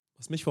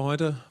Was mich für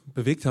heute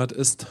bewegt hat,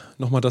 ist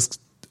nochmal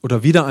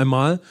wieder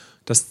einmal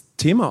das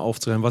Thema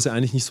aufzunehmen, was ja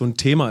eigentlich nicht so ein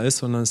Thema ist,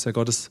 sondern es ist ja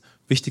Gottes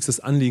wichtigstes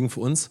Anliegen für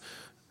uns,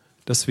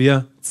 dass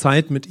wir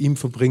Zeit mit ihm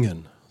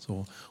verbringen.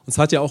 So. Uns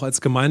hat ja auch als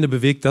Gemeinde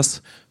bewegt,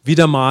 das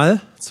wieder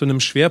mal zu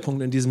einem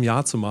Schwerpunkt in diesem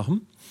Jahr zu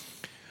machen.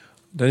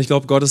 Denn ich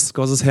glaube,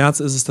 Gottes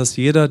Herz ist es, dass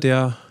jeder,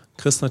 der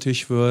Christ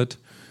natürlich wird,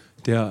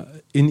 der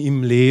in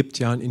ihm lebt,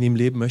 ja, in ihm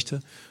leben möchte,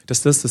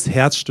 dass das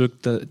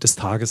Herzstück des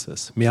Tages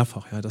ist,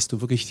 mehrfach, ja, dass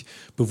du wirklich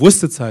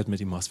bewusste Zeit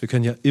mit ihm hast. Wir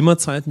können ja immer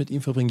Zeit mit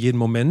ihm verbringen, jeden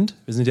Moment.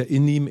 Wir sind ja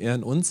in ihm, er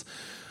in uns.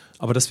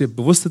 Aber dass wir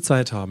bewusste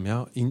Zeit haben,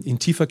 ja, ihn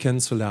tiefer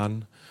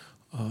kennenzulernen,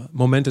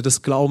 Momente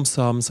des Glaubens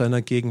haben,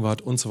 seiner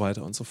Gegenwart und so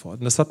weiter und so fort.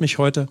 Und das hat mich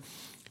heute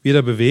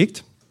wieder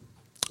bewegt.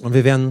 Und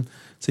wir werden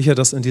sicher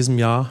das in diesem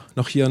Jahr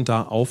noch hier und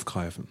da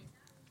aufgreifen.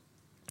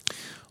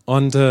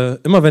 Und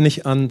immer wenn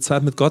ich an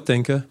Zeit mit Gott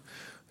denke,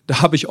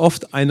 da habe ich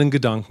oft einen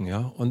Gedanken,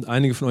 ja. Und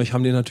einige von euch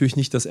haben den natürlich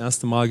nicht das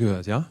erste Mal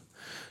gehört, ja.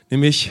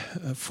 Nämlich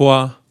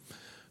vor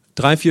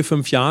 3, 4,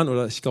 5 Jahren,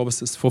 oder ich glaube,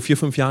 es ist vor 4,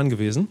 5 Jahren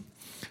gewesen.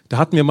 Da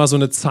hatten wir mal so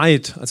eine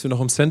Zeit, als wir noch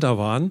im Center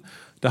waren.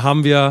 Da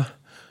haben wir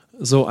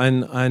so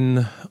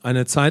eine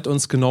Zeit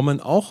uns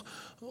genommen, auch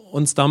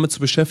uns damit zu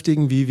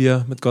beschäftigen, wie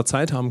wir mit Gott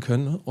Zeit haben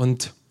können.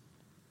 Und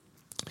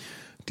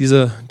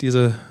diese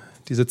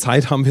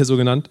Zeit haben wir so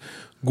genannt: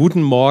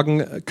 Guten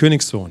Morgen,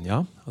 Königssohn,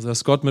 ja. Also,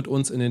 dass Gott mit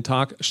uns in den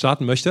Tag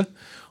starten möchte.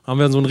 Haben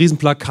wir so ein riesen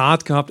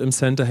Plakat gehabt im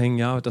Center hängen,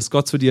 ja, dass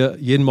Gott zu dir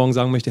jeden Morgen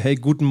sagen möchte: Hey,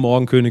 guten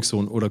Morgen,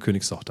 Königssohn oder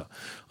Königstochter.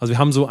 Also, wir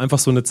haben einfach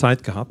so eine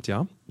Zeit gehabt,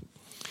 ja.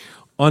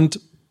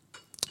 Und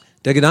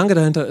der Gedanke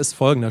dahinter ist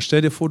folgender: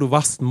 Stell dir vor, du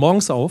wachst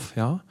morgens auf,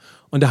 ja,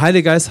 und der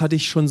Heilige Geist hat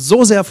dich schon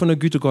so sehr von der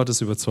Güte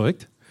Gottes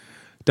überzeugt,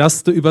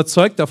 dass du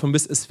überzeugt davon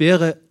bist, es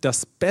wäre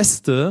das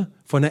Beste,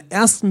 von der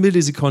ersten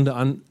Millisekunde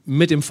an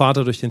mit dem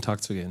Vater durch den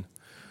Tag zu gehen.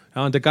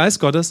 Ja, und der Geist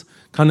Gottes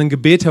kann ein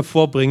Gebet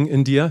hervorbringen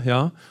in dir,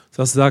 ja,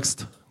 dass du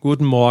sagst: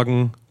 Guten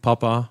Morgen,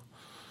 Papa.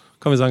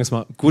 Komm, wir sagen es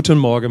mal: Guten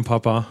Morgen,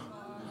 Papa.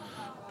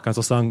 Du kannst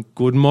auch sagen: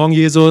 Guten Morgen,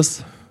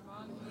 Jesus.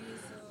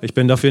 Ich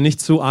bin dafür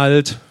nicht zu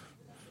alt.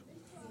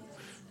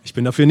 Ich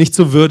bin dafür nicht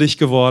zu würdig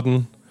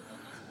geworden.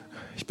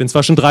 Ich bin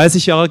zwar schon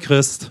 30 Jahre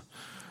Christ.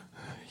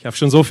 Ich habe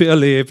schon so viel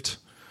erlebt.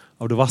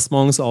 Aber du wachst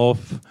morgens auf.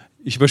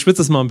 Ich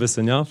überspitze es mal ein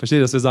bisschen, ja. Versteht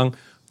ihr, dass wir sagen: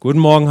 Guten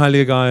Morgen,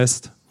 Heiliger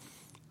Geist.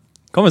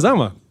 Komm, wir sagen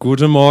mal: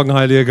 Guten Morgen,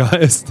 Heiliger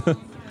Geist.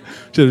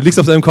 Du liegst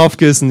auf deinem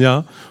Kopfkissen,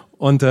 ja.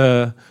 Und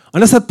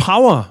das hat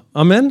Power.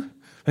 Amen.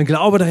 Wenn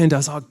Glaube dahinter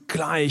ist, auch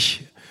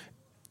gleich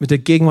mit der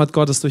Gegenwart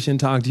Gottes durch den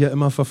Tag, die ja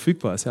immer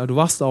verfügbar ist. Ja. Du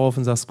wachst auf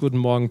und sagst: Guten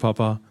Morgen,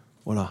 Papa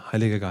oder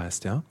Heiliger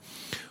Geist, ja.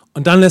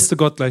 Und dann lässt du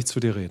Gott gleich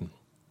zu dir reden.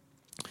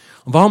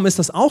 Und warum ist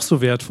das auch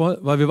so wertvoll?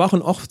 Weil wir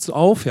wachen oft so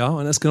auf, ja,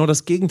 und das ist genau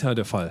das Gegenteil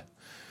der Fall.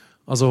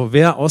 Also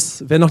wer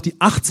noch die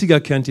 80er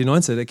kennt, die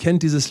 90er, der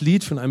kennt dieses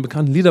Lied von einem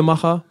bekannten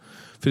Liedermacher,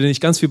 für den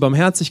ich ganz viel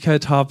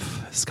Barmherzigkeit habe.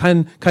 Es ist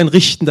kein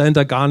Richten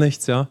dahinter, gar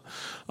nichts, ja.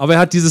 Aber er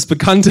hat dieses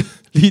bekannte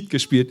Lied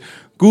gespielt: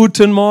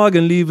 Guten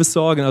Morgen, liebe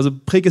Sorgen. Also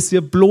präg es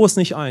dir bloß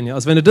nicht ein, ja.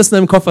 Also wenn du das in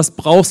deinem Kopf hast,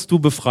 brauchst du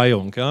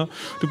Befreiung, ja.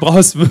 Du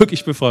brauchst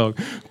wirklich Befreiung.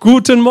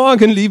 Guten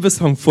Morgen, liebe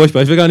Sorgen.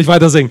 Furchtbar, ich will gar nicht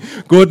weiter singen.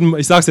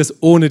 Ich sag's jetzt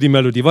ohne die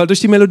Melodie, weil durch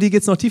die Melodie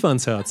geht's noch tiefer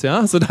ans Herz,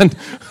 ja. So dann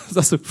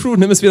sagst du: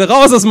 nimm es wieder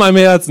raus aus meinem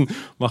Herzen.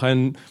 Mach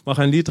ein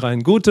Lied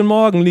rein. Guten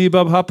Morgen,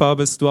 lieber Papa,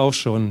 bist du auch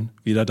schon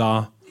wieder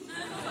da?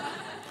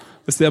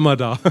 Bist du immer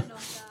da?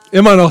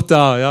 Immer noch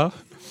da, ja.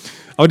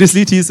 Aber das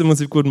Lied hieß im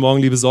Prinzip: Guten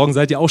Morgen, liebe Sorgen,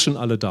 seid ihr auch schon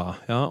alle da,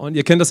 ja. Und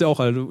ihr kennt das ja auch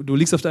alle. Du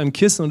liegst auf deinem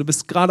Kissen und du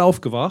bist gerade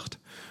aufgewacht.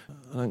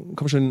 Dann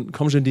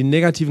kommen schon die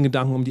negativen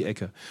Gedanken um die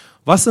Ecke.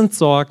 Was sind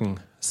Sorgen?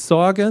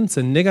 Sorgen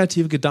sind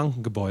negative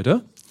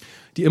Gedankengebäude,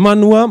 die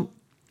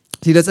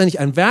letztendlich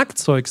ein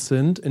Werkzeug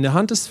sind in der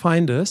Hand des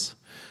Feindes,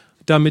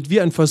 damit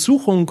wir in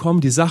Versuchungen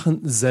kommen, die Sachen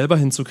selber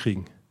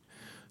hinzukriegen.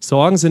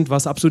 Sorgen sind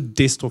was absolut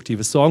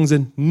Destruktives. Sorgen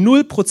sind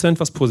 0%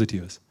 was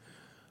Positives.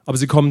 Aber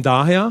sie kommen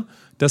daher,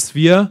 dass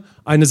wir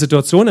eine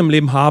Situation im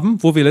Leben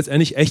haben, wo wir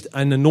letztendlich echt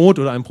eine Not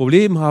oder ein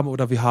Problem haben,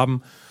 oder wir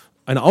haben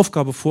eine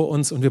Aufgabe vor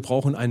uns und wir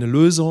brauchen eine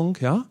Lösung,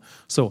 ja?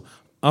 So.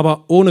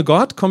 Aber ohne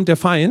Gott kommt der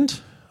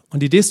Feind,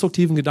 und die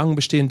destruktiven Gedanken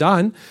bestehen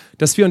darin,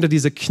 dass wir unter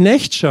diese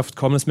Knechtschaft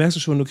kommen. Das merkst du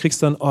schon, du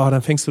kriegst dann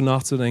fängst du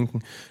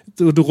nachzudenken.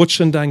 Du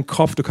rutschst in deinen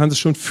Kopf, du kannst es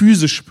schon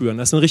physisch spüren.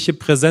 Da ist eine richtige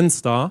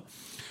Präsenz da.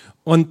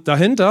 Und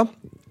dahinter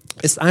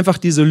ist einfach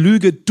diese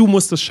Lüge: Du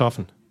musst es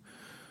schaffen.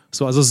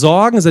 So, also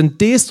Sorgen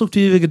sind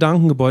destruktive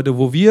Gedankengebäude,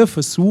 wo wir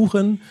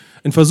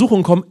in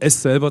Versuchung kommen,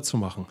 es selber zu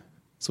machen.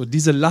 So,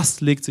 diese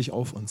Last legt sich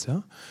auf uns,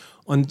 ja.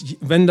 Und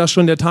wenn da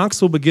schon der Tag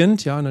so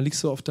beginnt, ja, dann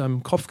liegst du auf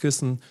deinem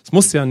Kopfkissen. Es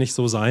muss ja nicht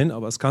so sein,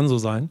 aber es kann so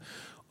sein.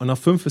 Und nach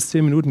 5 bis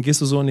 10 Minuten gehst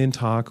du so in den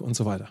Tag und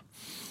so weiter.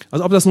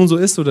 Also ob das nun so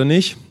ist oder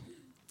nicht,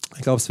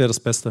 ich glaube, es wäre das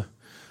Beste,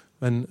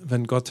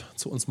 wenn Gott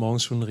zu uns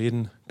morgens schon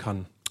reden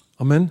kann.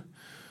 Amen.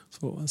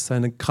 So ist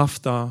seine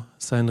Kraft da,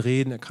 sein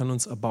Reden, er kann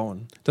uns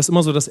erbauen. Das ist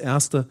immer so das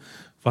Erste,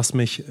 was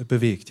mich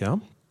bewegt, ja.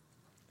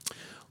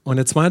 Und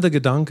der zweite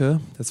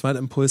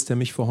Impuls, der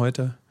mich für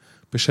heute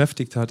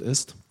beschäftigt hat,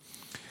 ist,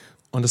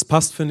 und das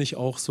passt, finde ich,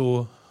 auch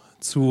so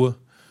zu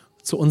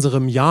zu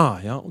unserem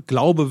Jahr. Ja?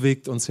 Glaube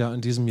bewegt uns ja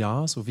in diesem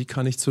Jahr. So, wie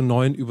kann ich zu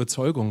neuen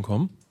Überzeugungen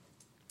kommen?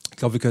 Ich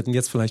glaube, wir könnten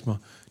jetzt vielleicht mal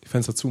die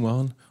Fenster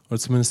zumachen oder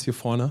zumindest hier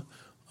vorne.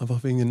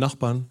 Einfach wegen den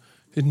Nachbarn.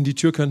 Hinten die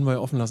Tür könnten wir ja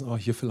offen lassen, aber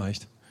hier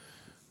vielleicht.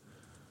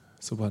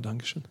 Super,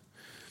 Dankeschön.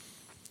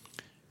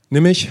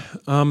 Nämlich,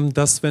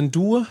 dass wenn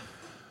du...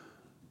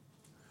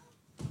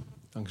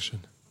 Dankeschön.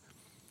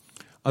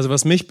 Also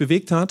was mich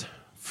bewegt hat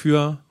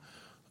für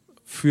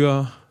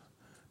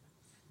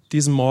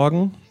diesen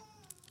Morgen,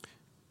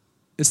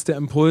 ist der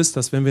Impuls,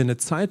 dass wenn wir eine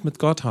Zeit mit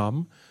Gott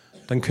haben,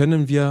 dann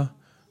können wir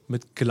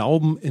mit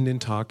Glauben in den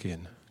Tag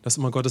gehen. Das ist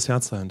immer Gottes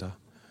Herz dahinter.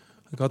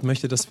 Gott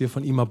möchte, dass wir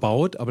von ihm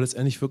erbaut, aber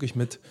letztendlich wirklich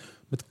mit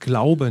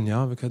Glauben,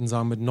 ja, wir könnten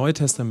sagen mit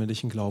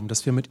neutestamentlichen Glauben,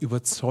 dass wir mit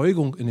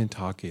Überzeugung in den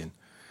Tag gehen,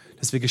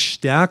 dass wir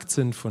gestärkt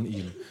sind von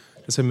ihm,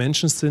 dass wir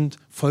Menschen sind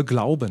voll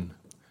Glauben,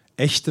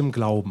 echtem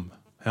Glauben,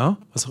 ja,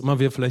 was auch immer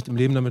wir vielleicht im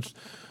Leben damit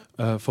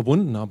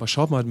verbunden haben. Aber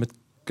schaut mal, mit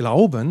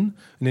Glauben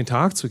in den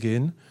Tag zu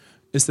gehen,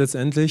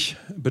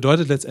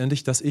 bedeutet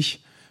letztendlich, dass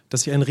ich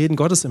ein Reden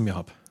Gottes in mir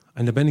habe,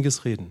 ein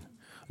lebendiges Reden.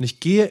 Und ich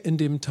gehe in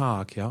dem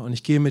Tag, ja, und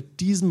ich gehe mit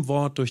diesem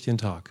Wort durch den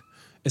Tag.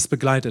 Es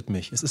begleitet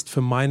mich, es ist für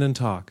meinen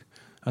Tag.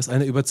 Das ist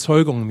eine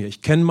Überzeugung in mir.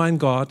 Ich kenne meinen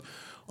Gott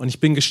und ich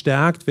bin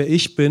gestärkt, wer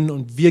ich bin,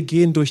 und wir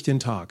gehen durch den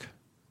Tag.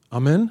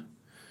 Amen.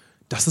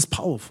 Das ist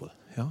powerful.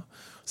 Ja.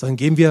 Dann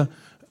gehen wir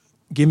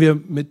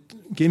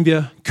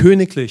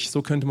königlich,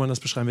 so könnte man das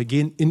beschreiben. Wir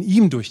gehen in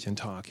ihm durch den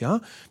Tag. Ja.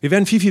 Wir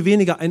werden viel, viel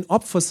weniger ein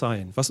Opfer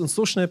sein, was uns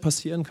so schnell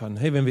passieren kann.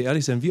 Hey, wenn wir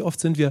ehrlich sind, wie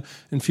oft sind wir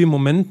in vielen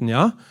Momenten,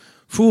 ja?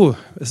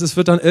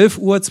 Wird dann 11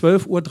 Uhr,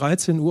 12 Uhr,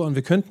 13 Uhr und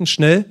wir könnten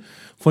schnell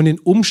von den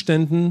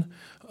Umständen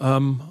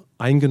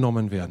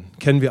eingenommen werden.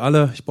 Kennen wir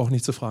alle, ich brauche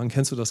nicht zu fragen,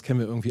 kennst du das? Kennen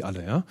wir irgendwie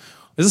alle. Ja?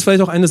 Es ist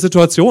vielleicht auch eine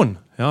Situation,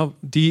 ja,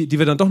 die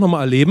wir dann doch nochmal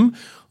erleben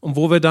und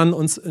wo wir dann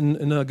uns in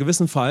einer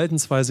gewissen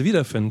Verhaltensweise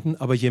wiederfinden.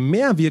 Aber je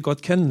mehr wir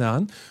Gott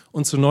kennenlernen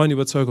und zu neuen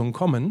Überzeugungen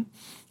kommen,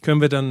 können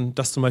wir dann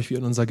das zum Beispiel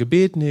in unser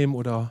Gebet nehmen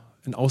oder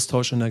in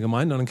Austausch in der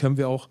Gemeinde. Und dann können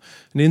wir auch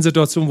in den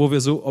Situationen,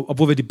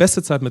 obwohl wir die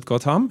beste Zeit mit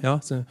Gott haben, ja,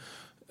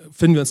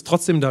 finden wir uns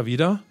trotzdem da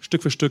wieder.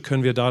 Stück für Stück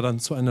können wir da dann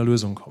zu einer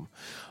Lösung kommen.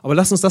 Aber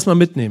lass uns das mal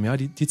mitnehmen. Ja?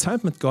 Die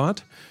Zeit mit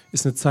Gott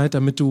ist eine Zeit,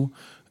 damit du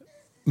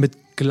mit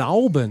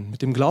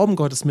dem Glauben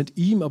Gottes, mit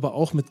ihm, aber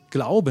auch mit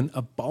Glauben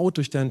erbaut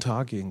durch deinen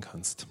Tag gehen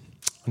kannst.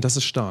 Und das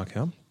ist stark.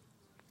 Ja? Und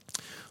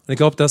ich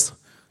glaube, das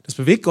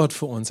bewegt Gott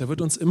für uns. Er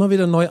wird uns immer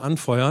wieder neu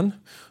anfeuern,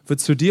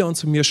 wird zu dir und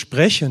zu mir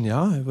sprechen.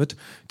 Ja? Er wird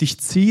dich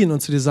ziehen und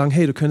zu dir sagen,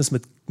 hey, du könntest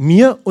mit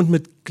mir und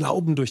mit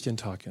Glauben durch den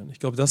Tag gehen. Ich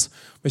glaube, das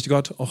möchte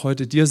Gott auch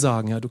heute dir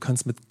sagen. Ja? Du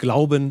kannst mit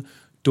Glauben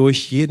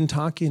durch jeden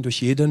Tag gehen,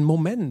 durch jeden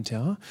Moment.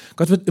 Ja?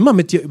 Gott wird immer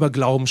mit dir über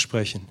Glauben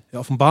sprechen. Er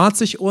offenbart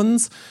sich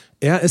uns,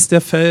 er ist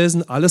der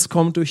Felsen, alles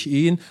kommt durch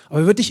ihn, aber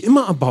er wird dich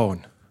immer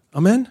erbauen.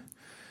 Amen.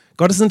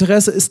 Gottes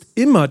Interesse ist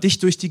immer, dich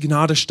durch die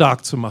Gnade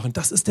stark zu machen.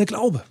 Das ist der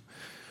Glaube.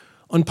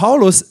 Und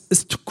Paulus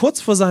ist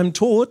kurz vor seinem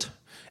Tod,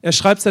 er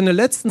schreibt seine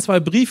letzten 2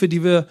 Briefe,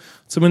 die wir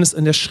zumindest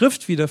in der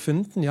Schrift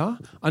wiederfinden, ja,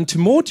 an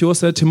Timotheus.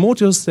 Der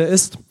Timotheus, der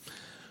ist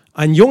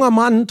ein junger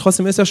Mann,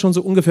 trotzdem ist er schon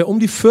so ungefähr um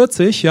die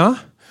 40, ja.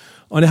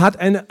 Und er hat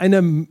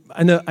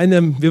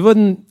wir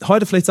würden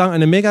heute vielleicht sagen,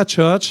 eine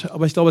Megachurch,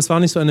 aber ich glaube, es war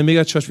nicht so eine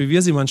Megachurch, wie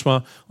wir sie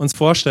manchmal uns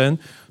vorstellen,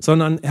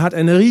 sondern er hat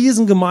eine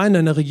riesen Gemeinde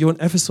in der Region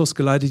Ephesus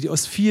geleitet, die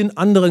aus vielen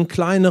anderen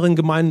kleineren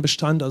Gemeinden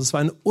bestand. Also es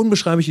war eine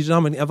unbeschreibliche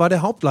Dynamik. Er war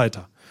der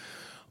Hauptleiter.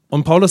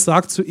 Und Paulus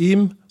sagt zu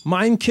ihm,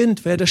 mein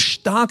Kind, werde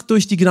stark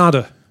durch die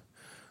Gnade,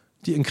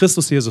 die in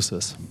Christus Jesus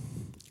ist.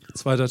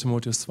 2.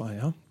 Timotheus 2,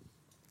 ja.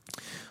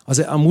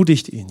 Also er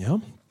ermutigt ihn,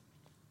 ja.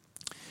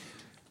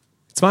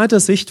 Zweite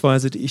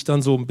Sichtweise, die ich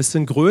dann so ein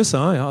bisschen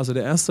größer, ja, also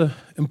der erste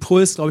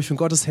Impuls, glaube ich, von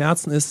Gottes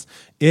Herzen ist,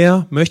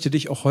 er möchte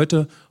dich auch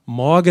heute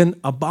Morgen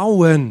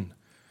erbauen.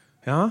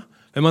 Ja?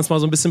 Wenn man es mal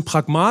so ein bisschen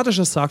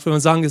pragmatischer sagt, würde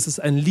man sagen, es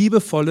ist ein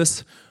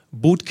liebevolles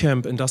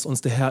Bootcamp, in das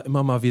uns der Herr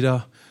immer mal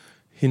wieder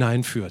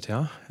hineinführt.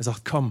 Ja? Er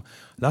sagt, komm,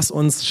 lass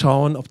uns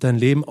schauen, ob dein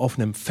Leben auf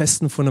einem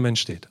festen Fundament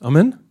steht.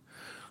 Amen.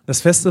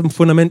 Das feste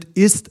Fundament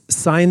ist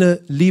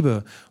seine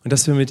Liebe und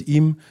dass wir mit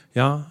ihm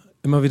ja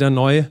immer wieder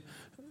neu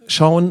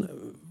schauen,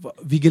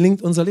 wie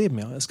gelingt unser Leben?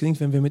 Ja? Es gelingt,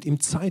 wenn wir mit ihm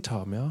Zeit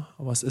haben, ja?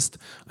 Aber es ist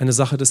eine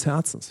Sache des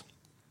Herzens.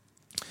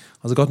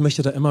 Also Gott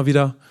möchte da immer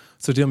wieder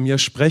zu dir und mir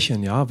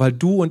sprechen, ja? Weil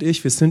du und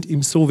ich, wir sind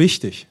ihm so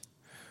wichtig.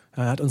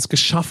 Er hat uns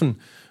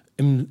geschaffen,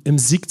 im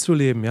Sieg zu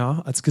leben,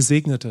 ja? Als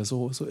Gesegnete.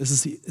 So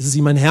ist es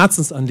ihm ein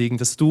Herzensanliegen,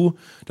 dass du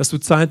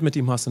Zeit mit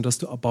ihm hast und dass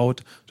du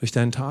erbaut durch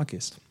deinen Tag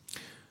gehst.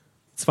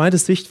 Zweite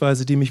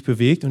Sichtweise, die mich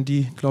bewegt und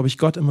die, glaube ich,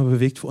 Gott immer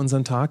bewegt für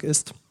unseren Tag,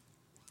 ist,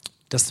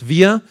 dass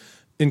wir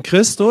in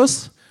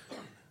Christus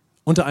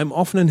unter einem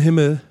offenen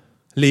Himmel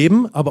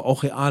leben, aber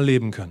auch real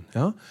leben können.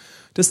 Ja?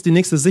 Das ist die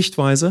nächste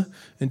Sichtweise,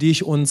 in die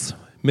ich uns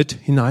mit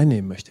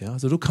hineinnehmen möchte. Ja?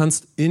 Also du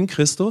kannst in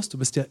Christus, du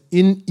bist ja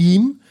in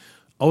ihm,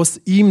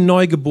 aus ihm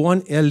neu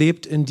geboren, er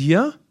lebt in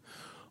dir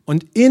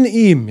und in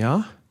ihm,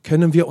 ja,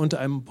 können wir unter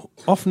einem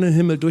offenen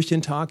Himmel durch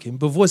den Tag gehen,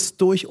 bewusst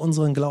durch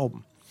unseren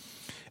Glauben.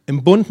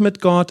 Im Bund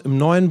mit Gott, im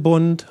neuen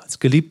Bund, als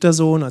geliebter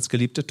Sohn, als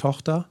geliebte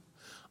Tochter,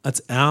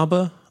 als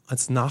Erbe,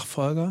 als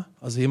Nachfolger,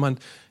 also jemand,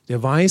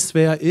 der weiß,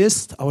 wer er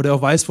ist, aber der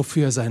auch weiß,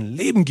 wofür er sein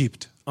Leben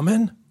gibt.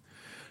 Amen.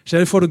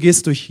 Stell dir vor, du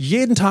gehst durch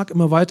jeden Tag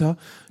immer weiter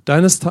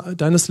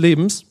deines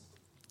Lebens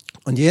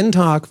und jeden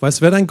Tag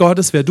weißt, wer dein Gott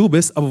ist, wer du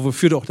bist, aber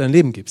wofür du auch dein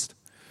Leben gibst.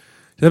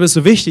 Deshalb ist es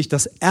so wichtig,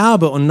 dass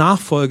Erbe und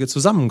Nachfolge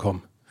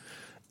zusammenkommen.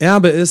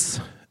 Erbe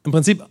ist, im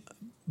Prinzip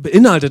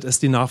beinhaltet es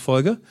die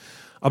Nachfolge,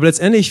 aber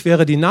letztendlich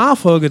wäre die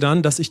Nachfolge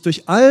dann, dass ich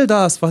durch all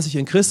das, was ich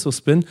in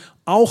Christus bin,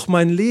 auch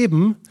mein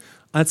Leben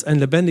als ein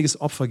lebendiges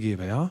Opfer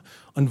gebe, ja,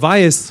 und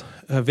weiß,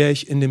 wer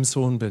ich in dem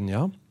Sohn bin,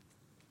 ja.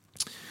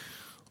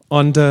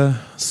 Und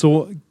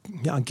so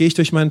gehe ich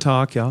durch meinen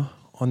Tag, ja,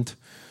 und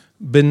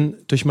bin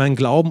durch meinen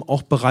Glauben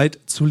auch bereit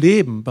zu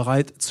leben,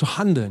 bereit zu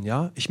handeln,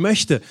 ja. Ich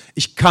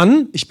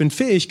bin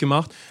fähig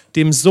gemacht,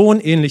 dem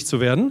Sohn ähnlich zu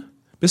werden.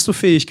 Bist du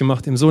fähig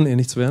gemacht, dem Sohn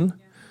ähnlich zu werden?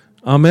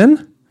 Amen.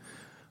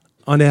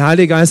 Und der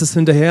Heilige Geist ist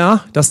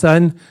hinterher, dass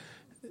dein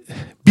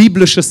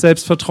biblisches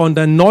Selbstvertrauen,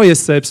 dein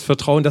neues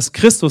Selbstvertrauen, das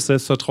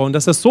Christus-Selbstvertrauen,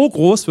 dass das so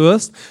groß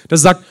wirst, dass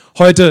du sagst,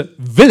 heute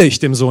will ich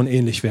dem Sohn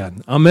ähnlich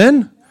werden.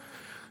 Amen.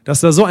 Dass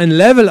da so ein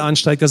Level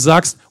ansteigt, dass du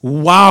sagst,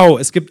 wow,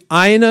 es gibt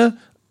eine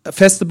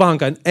feste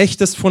Bank, ein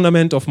echtes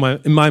Fundament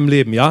in meinem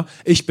Leben. Ja,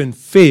 ich bin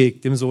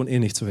fähig, dem Sohn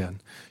ähnlich zu werden.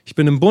 Ich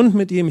bin im Bund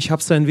mit ihm, ich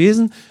habe sein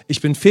Wesen,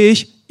 ich bin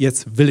fähig,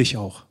 jetzt will ich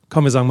auch.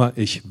 Komm, wir sagen mal,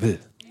 ich will.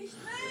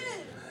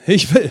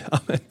 Ich will.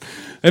 Amen.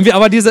 Wenn wir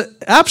aber diese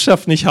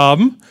Erbschaft nicht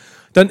haben,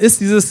 dann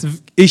ist dieses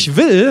Ich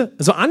will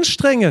so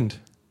anstrengend.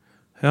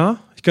 Ja?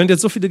 Ich könnte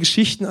jetzt so viele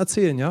Geschichten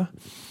erzählen. Ja?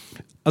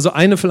 Also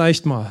eine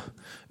vielleicht mal,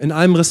 in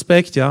allem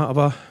Respekt, ja,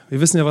 aber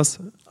wir wissen ja, was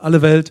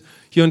alle Welt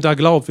hier und da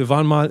glaubt. Wir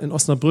waren mal in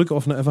Osnabrück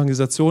auf einer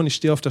Evangelisation, ich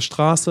stehe auf der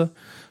Straße,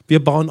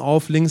 wir bauen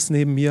auf, links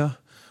neben mir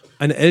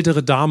eine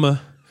ältere Dame,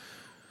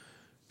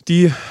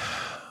 die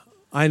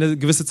eine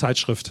gewisse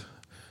Zeitschrift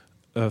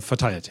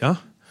verteilt, ja,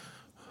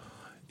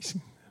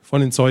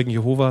 von den Zeugen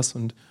Jehovas,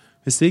 und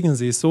wir segnen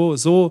sie,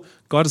 so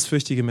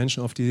gottesfürchtige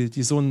Menschen, auf die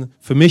so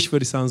für mich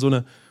würde ich sagen, so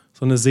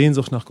eine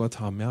Sehnsucht nach Gott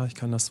haben, ja, ich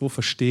kann das so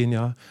verstehen,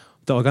 ja,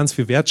 da auch ganz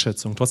viel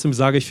Wertschätzung. Trotzdem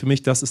sage ich für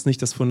mich, das ist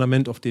nicht das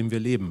Fundament, auf dem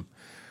wir leben.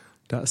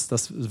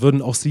 Das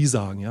würden auch Sie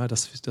sagen, ja,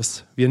 dass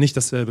wir nicht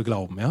dasselbe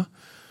glauben, ja.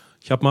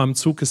 Ich habe mal im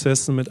Zug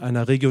gesessen mit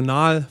einer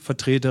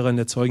Regionalvertreterin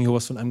der Zeugen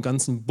Jehovas von einem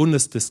ganzen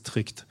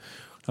Bundesdistrikt.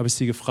 Da habe ich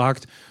sie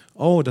gefragt,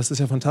 oh, das ist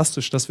ja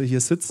fantastisch, dass wir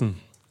hier sitzen.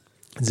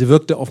 Sie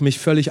wirkte auf mich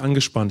völlig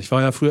angespannt. Ich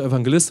war ja früher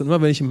Evangelist und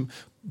immer wenn ich im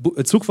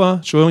Zug war,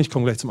 Entschuldigung, ich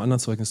komme gleich zum anderen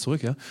Zeugnis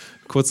zurück, ja,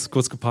 kurz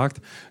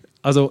geparkt.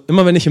 Also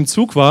immer wenn ich im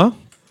Zug war,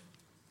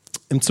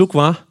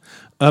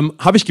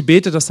 habe ich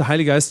gebetet, dass der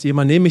Heilige Geist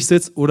jemand neben mich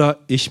sitzt oder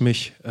ich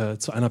mich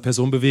zu einer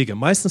Person bewege.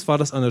 Meistens war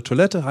das an der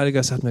Toilette. Der Heilige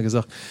Geist hat mir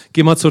gesagt,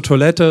 geh mal zur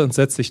Toilette und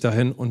setz dich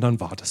dahin und dann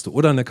wartest du.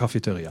 Oder in der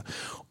Cafeteria.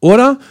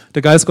 Oder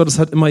der Geist Gottes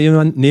hat immer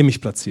jemanden neben mich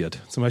platziert.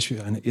 Zum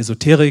Beispiel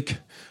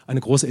eine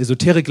große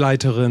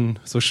Esoterikleiterin.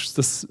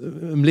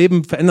 Im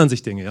Leben verändern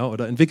sich Dinge, ja,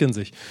 oder entwickeln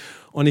sich.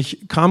 Und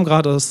ich kam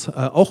gerade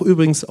auch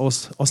übrigens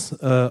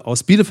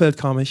aus Bielefeld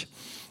kam ich.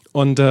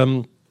 Und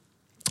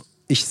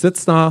ich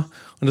sitze da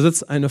und da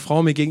sitzt eine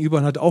Frau mir gegenüber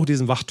und hat auch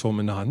diesen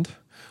Wachturm in der Hand.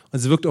 Und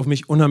sie wirkt auf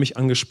mich unheimlich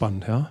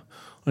angespannt. Ja?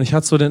 Und ich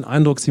hatte so den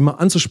Eindruck, sie mal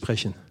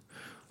anzusprechen.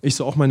 Ich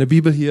so auch meine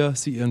Bibel hier,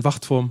 sie ihren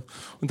Wachturm.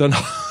 Und dann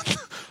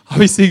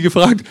habe ich sie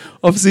gefragt,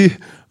 ob sie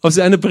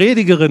eine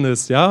Predigerin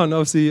ist, ja, und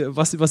was sie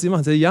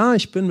macht. Sie sagt, ja,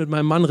 ich bin mit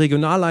meinem Mann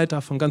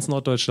Regionalleiter von ganz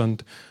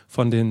Norddeutschland,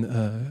 von den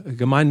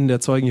Gemeinden der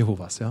Zeugen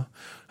Jehovas. Ja.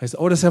 Ich so,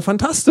 oh, das ist ja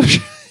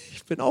fantastisch.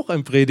 Ich bin auch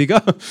ein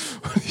Prediger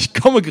und ich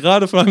komme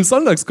gerade von einem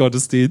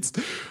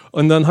Sonntagsgottesdienst.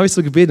 Und dann habe ich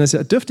so gebeten, dass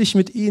dürfte ich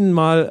mit Ihnen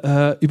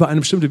mal über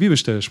eine bestimmte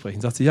Bibelstelle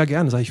sprechen? Sagt sie, ja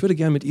gerne. Sag ich würde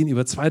gerne mit Ihnen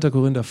über 2.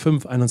 Korinther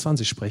 5,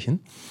 21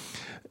 sprechen.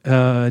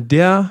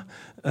 Der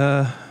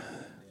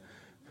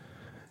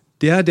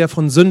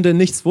von Sünde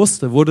nichts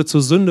wusste, wurde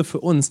zur Sünde für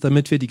uns,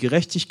 damit wir die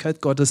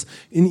Gerechtigkeit Gottes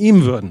in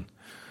ihm würden.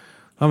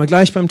 Waren wir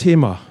gleich beim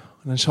Thema.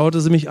 Und dann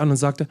schaute sie mich an und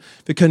sagte,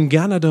 wir können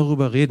gerne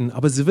darüber reden,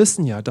 aber Sie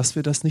wissen ja, dass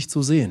wir das nicht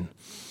so sehen.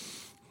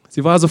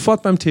 Sie war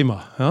sofort beim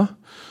Thema. Ja?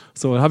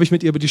 So, dann habe ich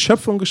mit ihr über die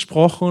Schöpfung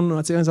gesprochen und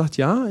hat sie gesagt,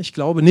 ja, ich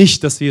glaube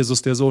nicht, dass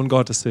Jesus der Sohn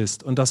Gottes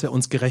ist und dass er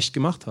uns gerecht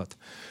gemacht hat.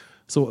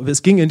 So,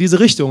 es ging in diese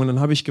Richtung und dann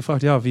habe ich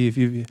gefragt, ja,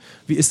 wie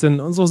ist denn,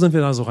 und so sind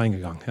wir da so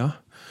reingegangen, ja,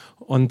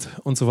 und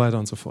so weiter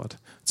und so fort.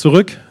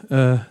 Zurück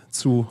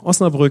zu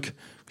Osnabrück,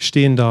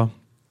 stehen da,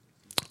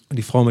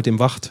 die Frau mit dem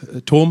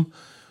Wachturm,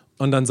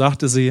 und dann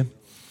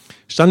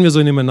standen wir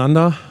so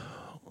nebeneinander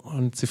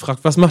und sie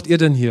fragt, was macht ihr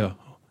denn hier?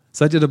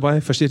 Seid ihr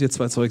dabei? Versteht ihr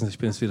 2 Zeugen? Ich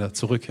bin jetzt wieder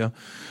zurück, ja.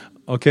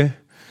 Okay.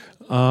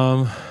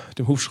 Dem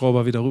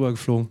Hubschrauber wieder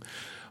rübergeflogen.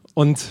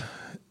 Und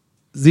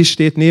sie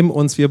steht neben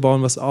uns, wir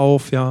bauen was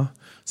auf, ja,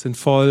 sind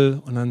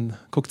voll. Und dann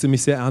guckt sie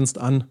mich sehr ernst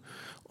an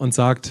und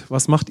sagt,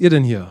 was macht ihr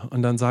denn hier?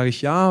 Und dann sage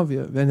ich, ja,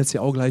 wir werden jetzt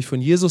hier auch gleich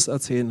von Jesus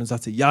erzählen. Und dann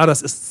sagt sie, ja,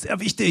 das ist sehr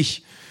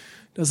wichtig.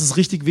 Das ist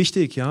richtig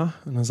wichtig, ja.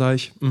 Und dann sage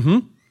ich,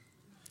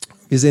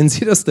 wie sehen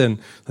Sie das denn?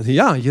 Dann sagt sie,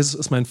 ja, Jesus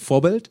ist mein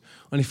Vorbild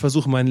und ich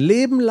versuche mein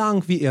Leben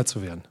lang wie er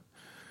zu werden.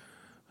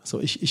 So,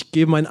 ich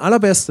gebe mein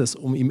Allerbestes,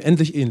 um ihm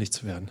endlich ähnlich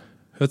zu werden.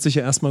 Hört sich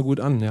ja erstmal gut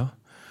an, ja.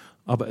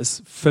 aber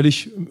es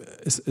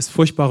ist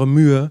furchtbare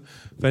Mühe,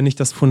 wenn nicht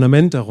das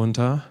Fundament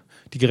darunter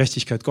die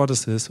Gerechtigkeit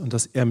Gottes ist und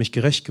dass er mich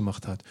gerecht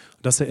gemacht hat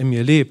und dass er in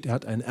mir lebt. Er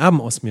hat einen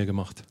Erben aus mir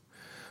gemacht.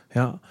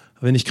 Ja,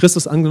 wenn ich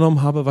Christus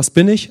angenommen habe, was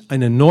bin ich?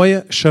 Eine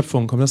neue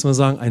Schöpfung. Komm, lass mal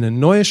sagen, eine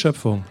neue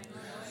Schöpfung.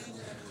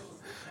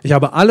 Ich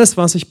habe alles,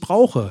 was ich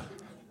brauche.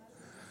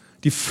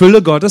 Die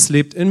Fülle Gottes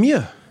lebt in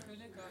mir.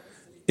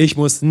 Ich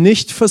muss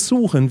nicht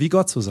versuchen, wie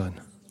Gott zu sein.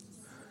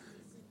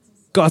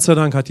 Gott sei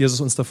Dank hat Jesus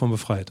uns davon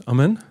befreit.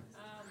 Amen.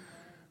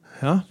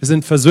 Ja, wir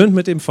sind versöhnt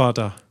mit dem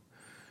Vater.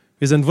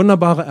 Wir sind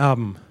wunderbare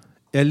Erben.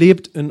 Er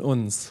lebt in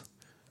uns.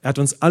 Er hat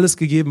uns alles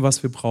gegeben,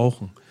 was wir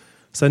brauchen.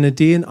 Seine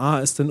DNA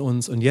ist in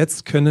uns und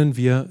jetzt können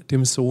wir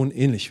dem Sohn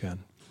ähnlich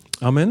werden.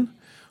 Amen.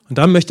 Und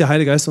dann möchte der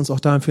Heilige Geist uns auch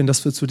dahin führen,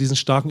 dass wir zu diesen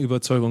starken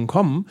Überzeugungen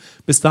kommen,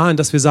 bis dahin,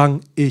 dass wir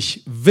sagen,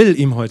 ich will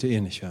ihm heute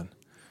ähnlich werden.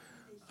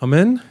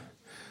 Amen.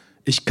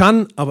 Ich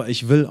kann, aber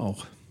ich will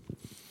auch.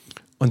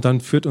 Und dann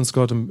führt uns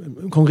Gott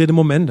in konkrete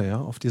Momente, ja,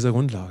 auf dieser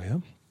Grundlage.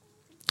 Ja.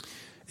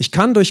 Ich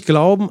kann durch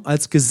Glauben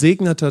als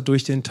Gesegneter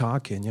durch den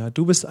Tag gehen. Ja.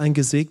 Du bist ein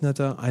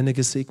Gesegneter, eine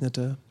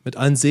Gesegnete mit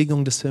allen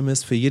Segnungen des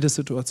Himmels für jede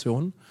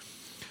Situation.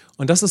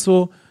 Und das ist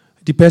so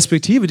die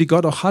Perspektive, die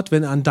Gott auch hat,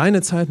 wenn er an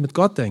deine Zeit mit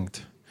Gott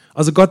denkt.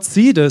 Also Gott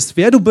sieht es,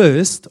 wer du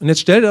bist. Und jetzt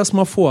stell dir das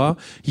mal vor,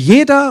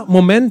 jeder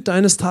Moment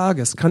deines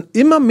Tages kann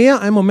immer mehr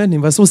ein Moment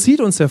nehmen, weil so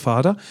sieht uns der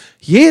Vater.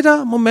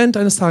 Jeder Moment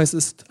deines Tages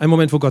ist ein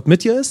Moment, wo Gott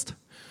mit dir ist,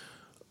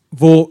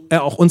 wo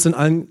er auch uns in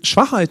allen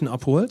Schwachheiten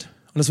abholt.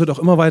 Und das wird auch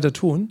immer weiter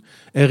tun.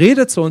 Er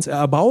redet zu uns, er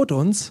erbaut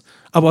uns.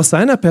 Aber aus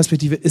seiner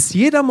Perspektive ist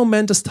jeder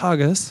Moment des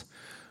Tages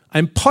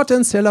ein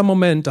potenzieller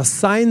Moment,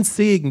 dass sein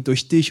Segen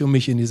durch dich und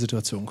mich in die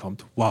Situation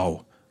kommt.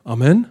 Wow.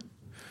 Amen.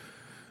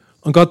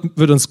 Und Gott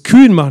wird uns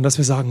kühn machen, dass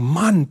wir sagen,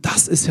 Mann,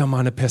 das ist ja mal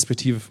eine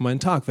Perspektive für meinen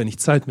Tag, wenn ich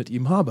Zeit mit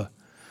ihm habe.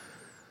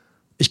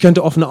 Ich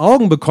könnte offene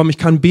Augen bekommen, ich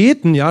kann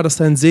beten, ja, dass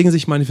sein Segen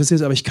sich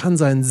manifestiert, aber ich kann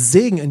seinen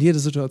Segen in jede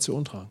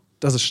Situation tragen.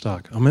 Das ist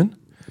stark. Amen.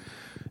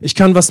 Ich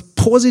kann was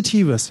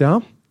Positives,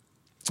 ja,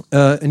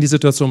 in die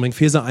Situation bringen.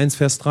 Epheser 1,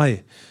 Vers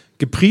 3.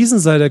 Gepriesen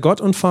sei der Gott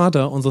und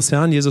Vater unseres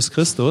Herrn Jesus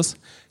Christus,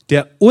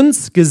 der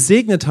uns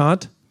gesegnet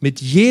hat mit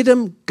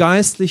jedem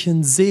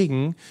geistlichen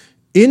Segen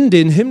in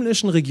den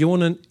himmlischen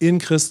Regionen in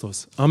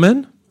Christus.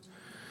 Amen.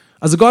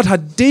 Also Gott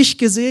hat dich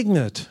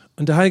gesegnet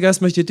und der Heilige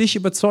Geist möchte dich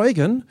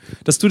überzeugen,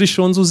 dass du dich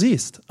schon so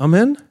siehst.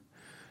 Amen.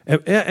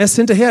 Er ist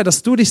hinterher,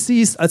 dass du dich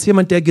siehst als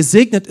jemand, der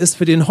gesegnet ist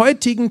für den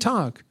heutigen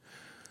Tag.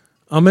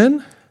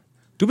 Amen.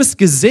 Du bist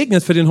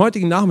gesegnet für den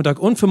heutigen Nachmittag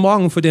und für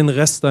morgen und für den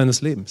Rest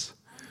deines Lebens.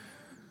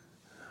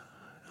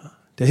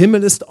 Der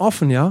Himmel ist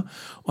offen, ja,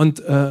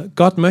 und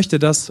Gott möchte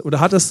das oder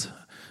hat es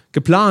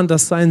geplant,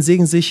 dass sein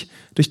Segen sich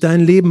durch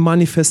dein Leben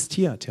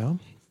manifestiert, ja.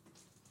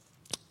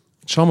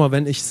 Schau mal,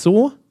 wenn ich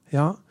so,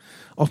 ja,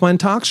 auf meinen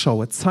Tag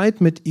schaue,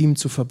 Zeit mit ihm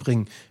zu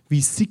verbringen,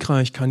 wie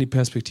siegreich kann die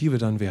Perspektive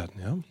dann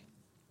werden, ja.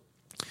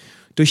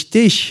 Durch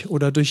dich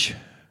oder durch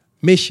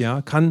mich,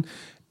 ja, kann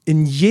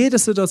in jede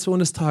Situation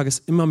des Tages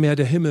immer mehr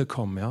der Himmel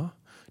kommen, ja.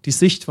 Die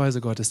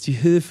Sichtweise Gottes, die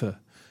Hilfe,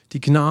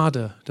 die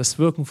Gnade, das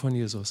Wirken von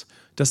Jesus.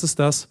 Das ist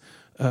das,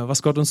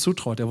 was Gott uns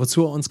zutraut,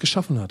 wozu er uns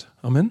geschaffen hat.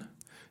 Amen.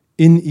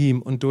 In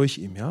ihm und durch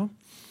ihm, ja.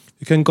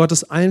 Wir können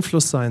Gottes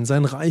Einfluss sein,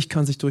 sein Reich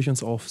kann sich durch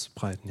uns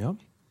ausbreiten, ja.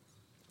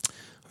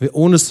 Weil wir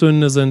ohne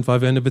Sünde sind, weil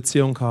wir eine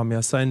Beziehung haben,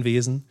 ja, sein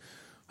Wesen,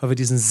 weil wir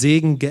diesen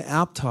Segen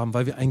geerbt haben,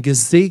 weil wir ein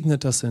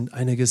Gesegneter sind,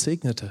 eine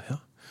Gesegnete, ja.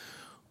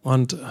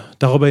 Und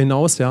darüber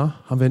hinaus, ja,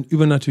 haben wir ein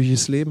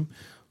übernatürliches Leben,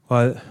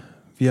 weil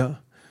wir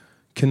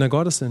Kinder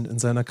Gottes sind in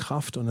seiner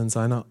Kraft und in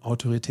seiner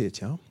Autorität,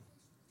 ja.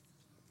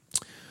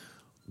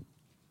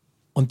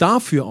 Und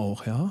dafür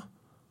auch, ja,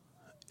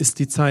 ist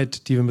die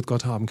Zeit, die wir mit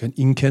Gott haben können,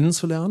 ihn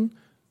kennenzulernen,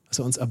 dass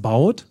er uns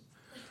erbaut,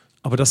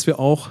 aber dass wir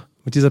auch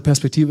mit dieser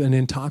Perspektive in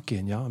den Tag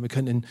gehen, ja. Wir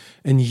können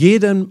in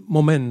jedem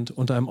Moment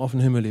unter einem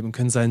offenen Himmel leben,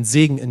 können seinen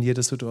Segen in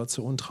jede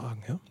Situation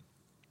tragen, ja.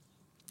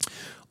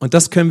 Und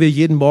das können wir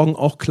jeden Morgen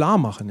auch klar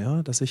machen,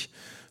 ja, dass ich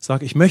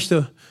sage, ich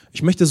möchte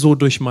so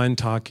durch meinen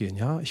Tag gehen,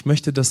 ja, ich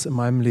möchte das in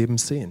meinem Leben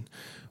sehen.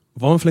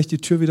 Wollen wir vielleicht die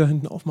Tür wieder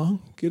hinten aufmachen?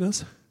 Geht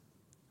das?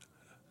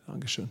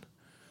 Dankeschön.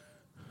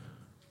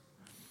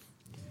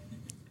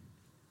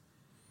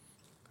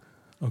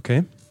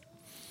 Okay.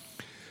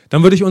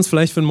 Dann würde ich uns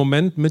vielleicht für einen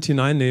Moment mit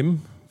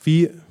hineinnehmen,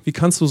 wie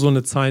kannst du so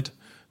eine Zeit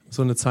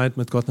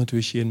mit Gott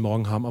natürlich jeden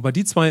Morgen haben. Aber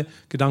die zwei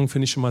Gedanken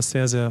finde ich schon mal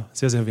sehr, sehr,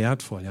 sehr, sehr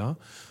wertvoll, ja.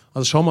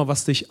 Also schau mal,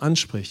 was dich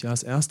anspricht. Ja,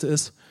 das erste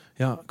ist,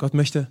 ja, Gott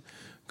möchte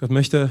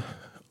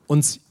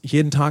uns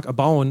jeden Tag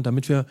erbauen,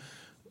 damit wir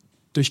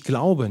durch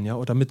Glauben, ja,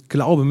 oder mit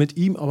Glaube, mit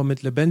ihm, aber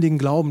mit lebendigem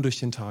Glauben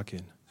durch den Tag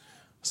gehen.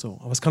 So,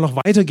 aber es kann auch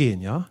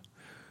weitergehen, ja,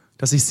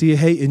 dass ich sehe,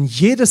 hey, in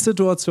jede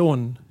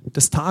Situation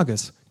des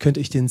Tages könnte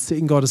ich den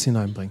Segen Gottes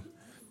hineinbringen.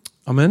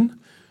 Amen.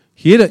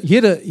 Jede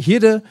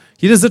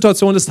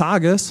Situation des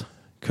Tages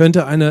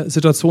könnte eine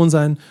Situation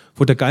sein,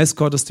 wo der Geist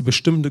Gottes die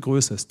bestimmende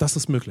Größe ist. Das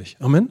ist möglich.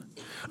 Amen.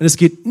 Und es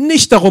geht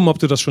nicht darum, ob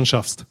du das schon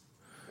schaffst.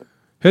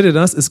 Hört ihr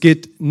das? Es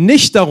geht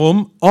nicht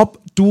darum,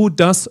 ob du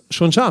das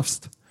schon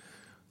schaffst,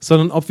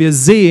 sondern ob wir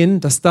sehen,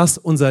 dass das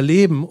unser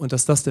Leben und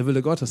dass das der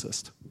Wille Gottes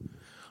ist.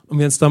 und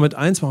wir uns damit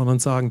eins machen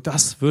und sagen,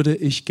 das würde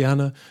ich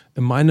gerne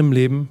in meinem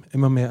Leben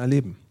immer mehr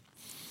erleben.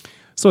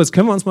 So, jetzt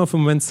können wir uns mal für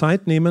einen Moment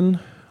Zeit nehmen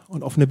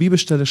und auf eine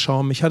Bibelstelle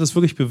schauen. Mich hat es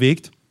wirklich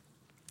bewegt,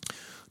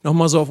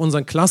 nochmal so auf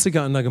unseren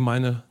Klassiker in der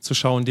Gemeinde zu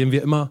schauen, den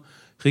wir immer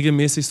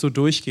regelmäßig so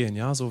durchgehen.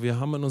 Ja, so wir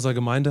haben in unserer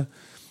Gemeinde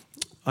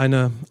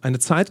eine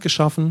Zeit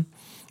geschaffen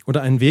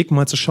oder einen Weg,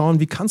 mal zu schauen,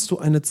 wie kannst du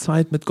eine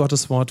Zeit mit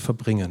Gottes Wort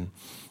verbringen.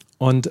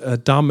 Und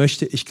da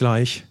möchte ich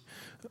gleich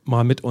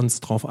mal mit uns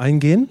drauf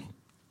eingehen.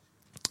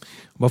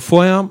 Aber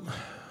vorher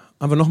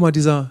einfach nochmal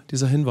dieser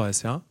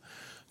Hinweis. Ja?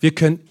 Wir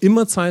können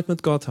immer Zeit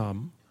mit Gott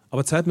haben,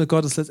 aber Zeit mit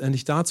Gott ist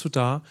letztendlich dazu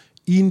da,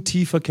 ihn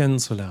tiefer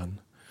kennenzulernen.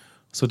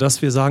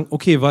 Sodass wir sagen,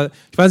 okay, weil,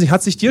 ich weiß nicht,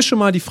 hat sich dir schon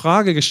mal die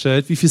Frage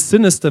gestellt, wie viel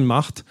Sinn es denn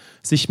macht,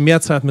 sich mehr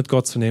Zeit mit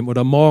Gott zu nehmen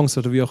oder morgens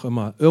oder wie auch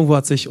immer. Irgendwo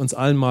hat sich uns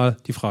allen mal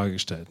die Frage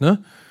gestellt,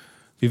 ne?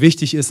 Wie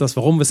wichtig ist das,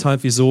 warum,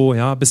 weshalb, wieso,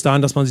 ja? Bis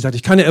dahin, dass man sich sagt,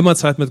 ich kann ja immer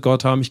Zeit mit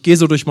Gott haben, ich gehe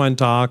so durch meinen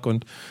Tag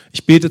und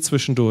ich bete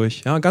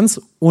zwischendurch, ja? Ganz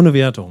ohne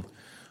Wertung.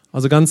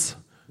 Also ganz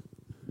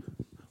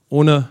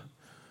ohne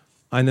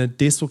eine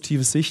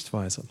destruktive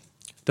Sichtweise.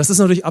 Das ist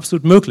natürlich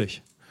absolut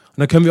möglich.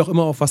 Und da können wir auch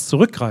immer auf was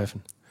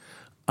zurückgreifen.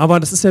 Aber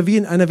das ist ja wie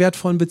in einer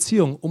wertvollen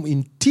Beziehung. Um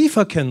ihn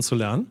tiefer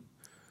kennenzulernen,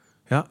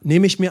 ja,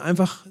 nehme ich mir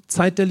einfach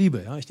Zeit der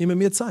Liebe. Ja? Ich nehme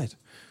mir Zeit,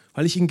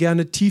 weil ich ihn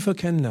gerne tiefer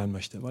kennenlernen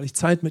möchte, weil ich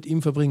Zeit mit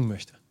ihm verbringen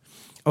möchte.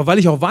 Aber weil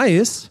ich auch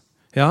weiß,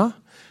 ja,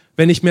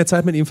 wenn ich mehr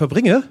Zeit mit ihm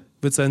verbringe,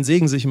 wird sein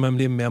Segen sich in meinem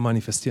Leben mehr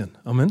manifestieren.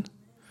 Amen.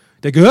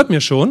 Der gehört mir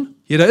schon.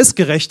 Jeder ist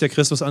gerecht, der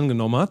Christus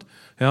angenommen hat.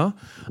 Ja?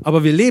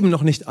 Aber wir leben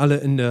noch nicht alle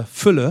in der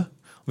Fülle.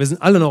 Wir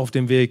sind alle noch auf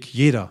dem Weg,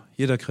 jeder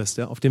Christ,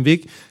 ja, auf dem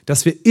Weg,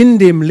 dass wir in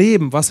dem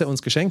leben, was er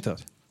uns geschenkt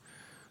hat.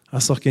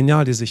 Das ist doch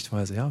genial, die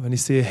Sichtweise. Ja? Wenn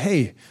ich sehe,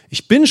 hey,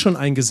 ich bin schon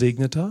ein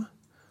Gesegneter,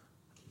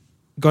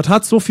 Gott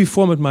hat so viel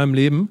vor mit meinem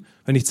Leben,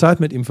 wenn ich Zeit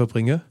mit ihm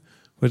verbringe,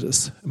 wird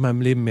es in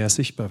meinem Leben mehr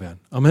sichtbar werden.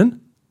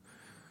 Amen?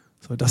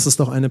 So, das ist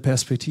doch eine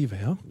Perspektive.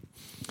 Ja?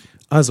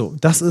 Also,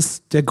 das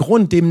ist der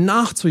Grund, dem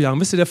nachzujagen.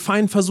 Wisst ihr, der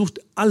Feind versucht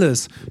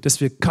alles,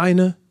 dass wir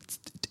keine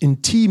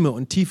intime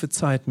und tiefe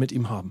Zeit mit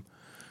ihm haben.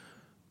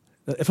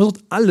 Er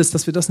versucht alles,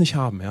 dass wir das nicht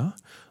haben. Ja?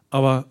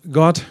 Aber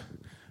Gott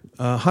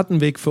hat einen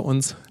Weg für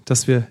uns,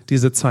 dass wir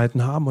diese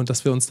Zeiten haben und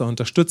dass wir uns da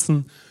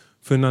unterstützen,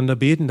 füreinander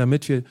beten,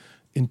 damit wir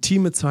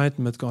intime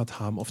Zeiten mit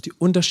Gott haben, auf die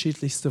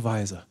unterschiedlichste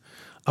Weise.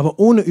 Aber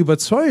ohne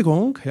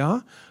Überzeugung,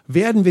 ja,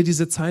 werden wir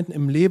diese Zeiten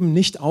im Leben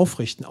nicht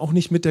aufrichten, auch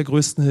nicht mit der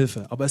größten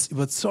Hilfe. Aber es ist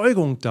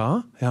Überzeugung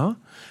da, ja,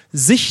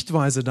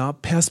 Sichtweise da,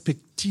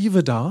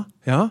 Perspektive da,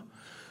 ja,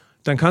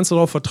 dann kannst du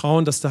darauf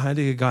vertrauen, dass der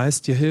Heilige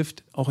Geist dir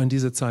hilft, auch in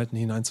diese Zeiten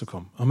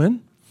hineinzukommen. Amen.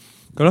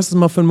 Lass uns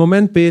mal für einen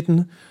Moment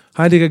beten.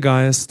 Heiliger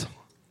Geist,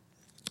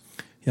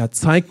 ja,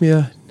 zeig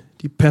mir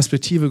die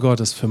Perspektive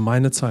Gottes für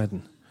meine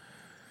Zeiten.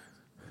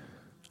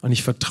 Und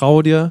ich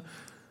vertraue dir,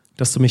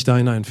 dass du mich da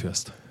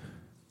hineinführst.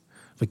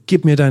 Aber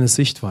gib mir deine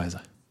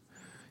Sichtweise.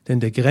 Denn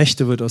der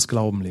Gerechte wird aus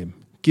Glauben leben.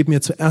 Gib mir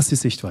zuerst die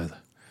Sichtweise.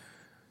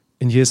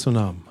 In Jesu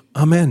Namen.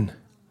 Amen.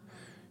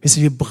 Wisst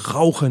ihr, wir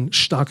brauchen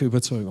starke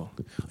Überzeugung.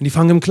 Und die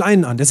fangen im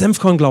Kleinen an. Der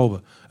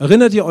Senfkorn-Glaube.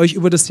 Erinnert ihr euch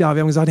über das Jahr?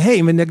 Wir haben gesagt,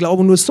 hey, wenn der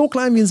Glaube nur so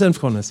klein wie ein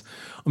Senfkorn ist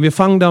und wir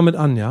fangen damit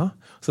an, ja,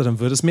 so, dann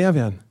wird es mehr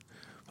werden.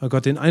 Weil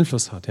Gott den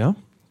Einfluss hat, ja.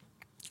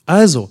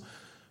 Also,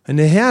 wenn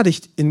der Herr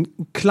dich in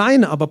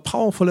kleine, aber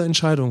powervolle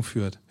Entscheidungen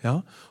führt,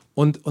 ja,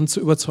 und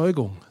zur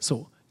Überzeugung,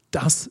 so,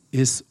 das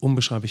ist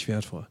unbeschreiblich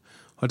wertvoll.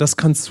 Weil das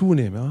kann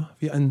zunehmen, ja,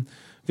 wie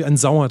ein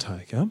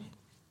Sauerteig, ja.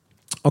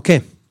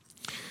 Okay.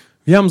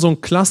 Wir haben so einen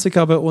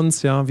Klassiker bei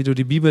uns, ja, wie du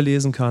die Bibel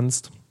lesen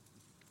kannst.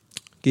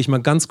 Gehe ich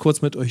mal ganz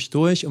kurz mit euch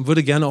durch und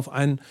würde gerne auf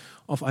einen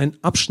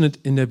Abschnitt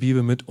in der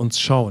Bibel mit uns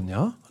schauen,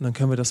 ja? Und dann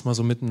können wir das mal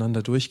so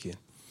miteinander durchgehen.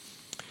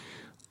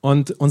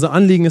 Und unser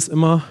Anliegen ist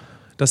immer,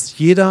 dass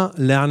jeder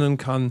lernen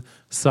kann,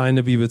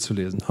 seine Bibel zu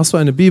lesen. Hast du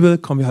eine Bibel?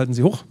 Komm, wir halten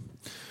sie hoch.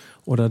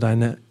 Oder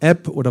deine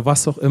App oder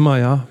was auch immer,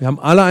 ja? Wir haben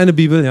alle eine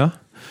Bibel, ja?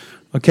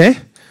 Okay?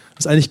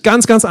 Das ist eigentlich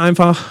ganz, ganz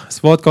einfach.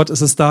 Das Wort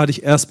Gottes ist da,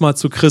 dich erstmal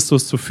zu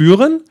Christus zu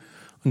führen.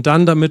 Und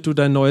dann, damit du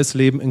dein neues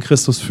Leben in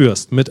Christus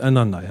führst,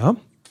 miteinander, ja?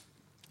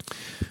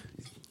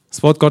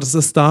 Das Wort Gottes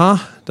ist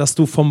da, dass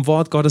du vom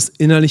Wort Gottes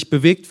innerlich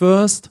bewegt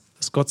wirst,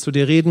 dass Gott zu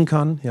dir reden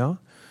kann, ja?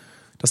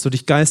 Dass du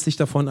dich geistlich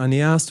davon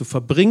ernährst, du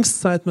verbringst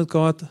Zeit mit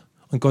Gott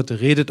und Gott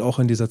redet auch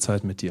in dieser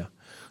Zeit mit dir.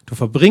 Du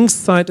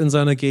verbringst Zeit in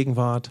seiner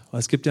Gegenwart, weil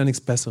es gibt ja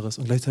nichts Besseres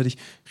und gleichzeitig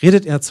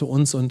redet er zu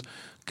uns und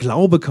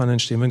Glaube kann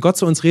entstehen. Wenn Gott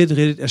zu uns redet,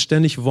 redet er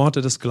ständig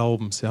Worte des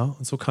Glaubens, ja?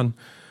 Und so kann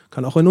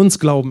auch in uns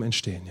Glauben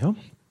entstehen, ja?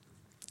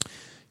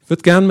 Ich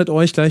würde gerne mit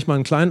euch gleich mal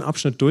einen kleinen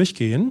Abschnitt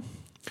durchgehen.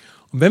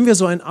 Und wenn wir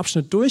so einen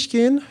Abschnitt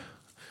durchgehen,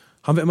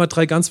 haben wir immer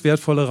 3 ganz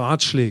wertvolle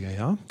Ratschläge.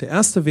 Ja? Der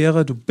erste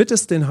wäre, du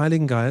bittest den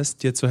Heiligen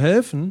Geist, dir zu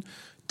helfen,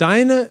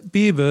 deine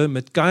Bibel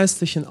mit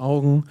geistlichen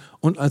Augen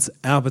und als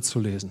Erbe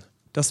zu lesen.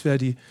 Das wäre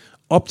die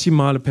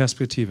optimale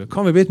Perspektive.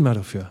 Komm, wir beten mal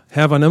dafür.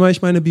 Herr, wann immer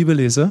ich meine Bibel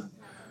lese,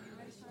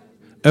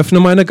 öffne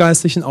meine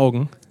geistlichen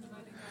Augen,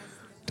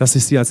 dass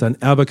ich sie als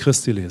ein Erbe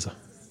Christi lese.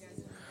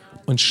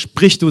 Und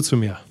sprich du zu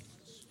mir.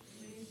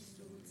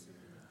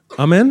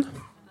 Amen.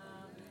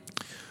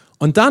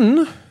 Und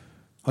dann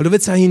weil du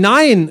willst ja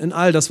hinein in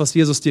all das, was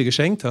Jesus dir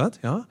geschenkt hat,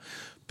 ja,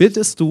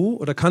 bittest du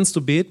oder kannst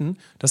du beten,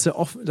 dass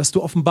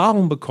du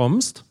Offenbarung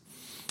bekommst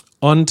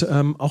und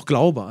auch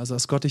Glaube, also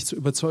dass Gott dich zur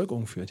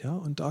Überzeugung führt. Ja?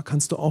 Und da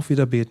kannst du auch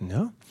wieder beten.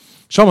 Ja?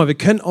 Schau mal, wir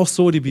können auch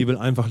so die Bibel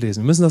einfach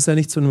lesen. Wir müssen das ja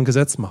nicht zu einem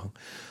Gesetz machen.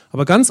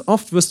 Aber ganz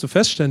oft wirst du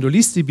feststellen, du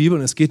liest die Bibel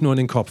und es geht nur in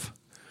den Kopf.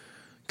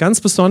 Ganz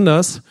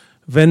besonders,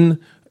 wenn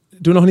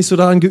du noch nicht so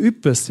daran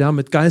geübt bist, ja,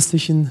 mit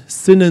geistlichen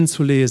Sinnen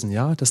zu lesen,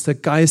 ja, dass der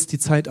Geist die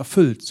Zeit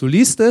erfüllt. Du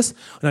liest es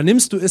und dann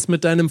nimmst du es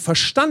mit deinem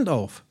Verstand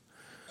auf.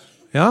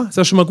 Ja, ist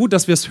ja schon mal gut,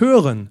 dass wir es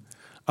hören.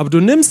 Aber du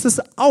nimmst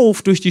es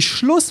auf durch die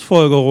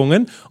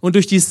Schlussfolgerungen und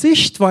durch die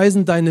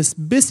Sichtweisen deines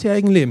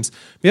bisherigen Lebens.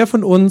 Wer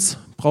von uns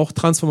braucht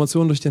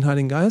Transformation durch den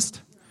Heiligen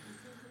Geist?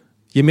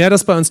 Je mehr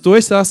das bei uns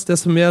durchsagt,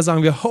 desto mehr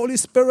sagen wir, Holy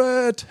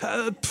Spirit,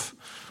 help.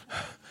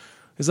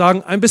 Wir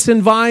sagen, ein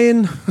bisschen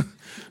Wein.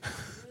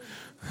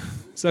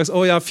 Du sagst,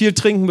 oh ja, viel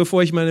trinken,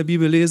 bevor ich meine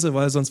Bibel lese,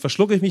 weil sonst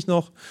verschlucke ich mich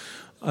noch.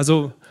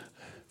 Also,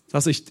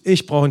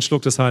 ich brauche einen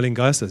Schluck des Heiligen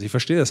Geistes. Ich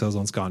verstehe das ja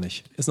sonst gar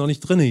nicht. Ist noch nicht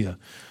drin hier.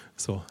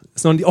 So,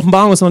 die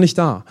Offenbarung ist noch nicht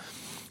da.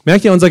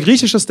 Merkt ihr, unser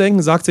griechisches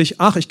Denken sagt sich,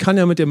 ach, ich kann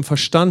ja mit dem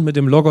Verstand, mit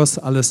dem Logos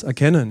alles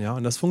erkennen. Ja?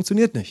 Und das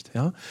funktioniert nicht.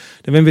 Ja?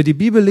 Denn wenn wir die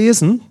Bibel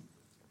lesen,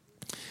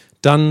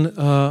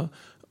 dann,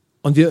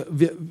 und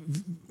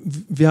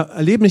wir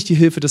erleben nicht die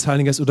Hilfe des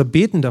Heiligen Geistes oder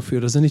beten dafür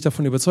oder sind nicht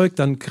davon überzeugt,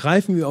 dann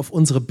greifen wir auf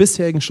unsere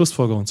bisherigen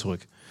Schlussfolgerungen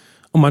zurück.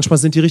 Und manchmal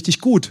sind die richtig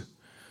gut.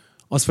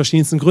 Aus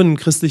verschiedensten Gründen,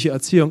 christliche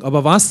Erziehung.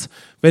 Aber was,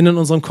 wenn in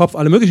unserem Kopf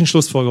alle möglichen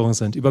Schlussfolgerungen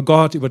sind, über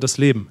Gott, über das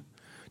Leben?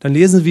 Dann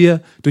lesen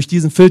wir durch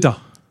diesen Filter.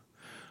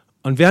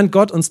 Und während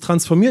Gott uns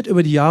transformiert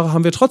über die Jahre,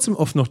 haben wir trotzdem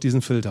oft noch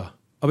diesen Filter.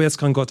 Aber jetzt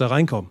kann Gott da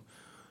reinkommen.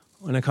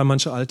 Und er kann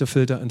manche alte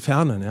Filter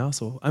entfernen. Ja?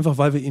 So, einfach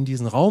weil wir ihm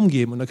diesen Raum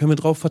geben und da können wir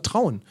drauf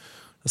vertrauen.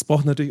 Das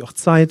braucht natürlich auch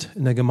Zeit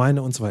in der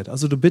Gemeinde und so weiter.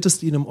 Also du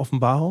bittest ihn um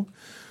Offenbarung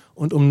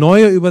und um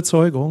neue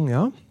Überzeugung,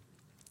 ja?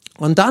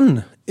 Und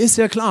dann ist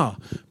ja klar,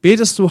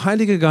 betest du,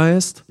 Heiliger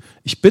Geist,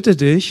 ich bitte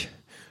dich,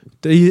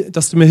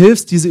 dass du mir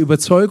hilfst, diese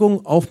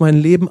Überzeugung auf mein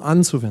Leben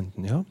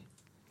anzuwenden, ja?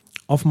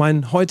 Auf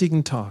meinen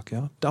heutigen Tag,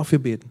 ja? Dafür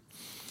beten.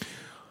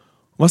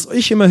 Was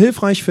ich immer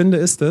hilfreich finde,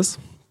 ist es,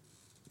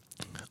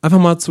 einfach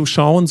mal zu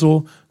schauen,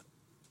 so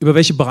über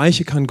welche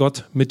Bereiche kann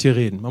Gott mit dir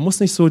reden. Man muss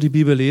nicht so die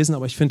Bibel lesen,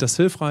 aber ich finde das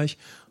hilfreich,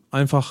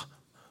 einfach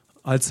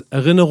als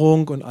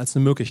Erinnerung und als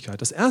eine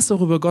Möglichkeit. Das Erste,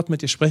 worüber Gott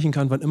mit dir sprechen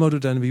kann, wann immer du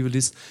deine Bibel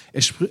liest,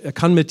 er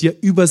kann mit dir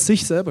über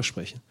sich selber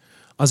sprechen,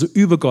 also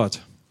über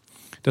Gott.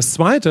 Das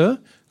Zweite,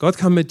 Gott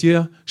kann mit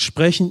dir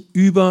sprechen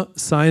über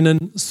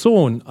seinen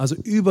Sohn, also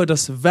über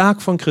das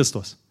Werk von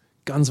Christus.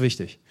 Ganz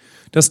wichtig.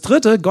 Das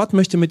Dritte, Gott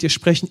möchte mit dir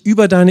sprechen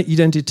über deine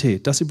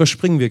Identität. Das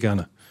überspringen wir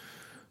gerne.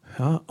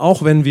 Ja,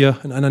 auch wenn wir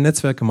in einer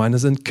Netzwerkgemeinde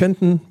sind,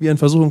 könnten wir in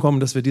Versuchung kommen,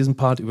 dass wir diesen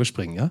Part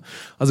überspringen. Ja?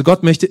 Also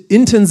Gott möchte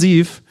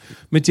intensiv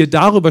mit dir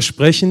darüber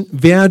sprechen,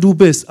 wer du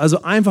bist.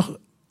 Also einfach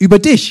über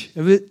dich.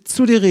 Er will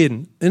zu dir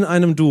reden, in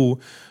einem Du,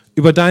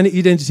 über deine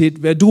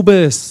Identität, wer du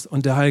bist.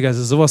 Und der Heilige Geist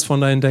ist sowas von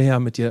da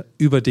hinterher, mit dir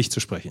über dich zu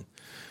sprechen.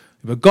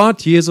 Über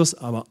Gott, Jesus,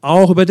 aber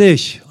auch über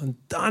dich. Und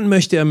dann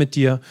möchte er mit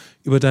dir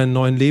über deinen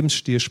neuen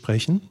Lebensstil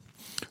sprechen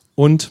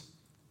und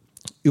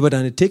über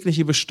deine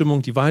tägliche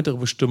Bestimmung, die weitere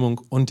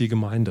Bestimmung und die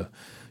Gemeinde,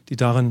 die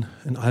darin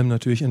in allem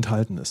natürlich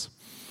enthalten ist.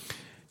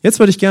 Jetzt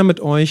würde ich gerne mit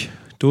euch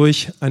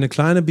durch eine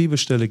kleine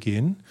Bibelstelle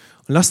gehen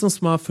und lasst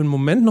uns mal für einen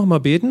Moment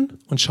nochmal beten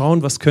und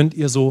schauen, was könnt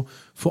ihr so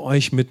für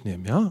euch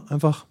mitnehmen. Ja?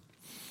 Einfach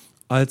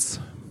als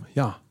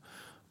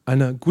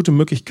eine gute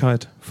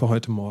Möglichkeit für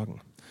heute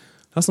Morgen.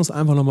 Lasst uns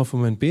einfach nochmal für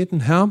einen Moment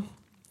beten. Herr,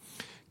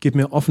 gib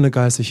mir offene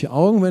geistliche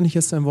Augen, wenn ich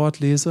jetzt dein Wort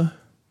lese.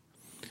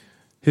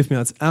 Hilf mir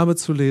als Erbe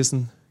zu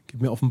lesen.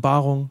 Gib mir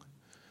Offenbarung,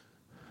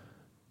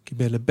 gib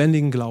mir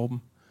lebendigen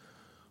Glauben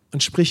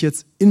und sprich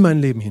jetzt in mein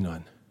Leben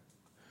hinein.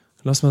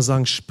 Lass mal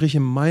sagen, sprich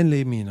in mein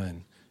Leben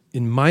hinein,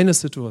 in meine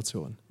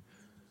Situation.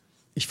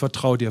 Ich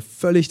vertraue dir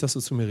völlig, dass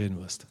du zu mir reden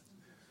wirst.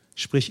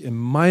 Sprich in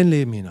mein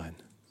Leben hinein.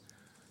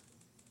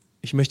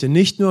 Ich möchte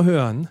nicht nur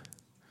hören,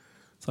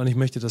 sondern ich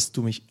möchte, dass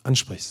du mich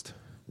ansprichst.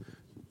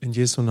 In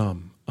Jesu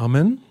Namen.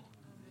 Amen.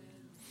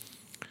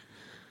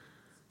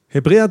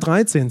 Hebräer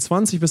 13,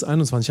 20 bis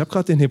 21. Ich habe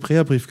gerade den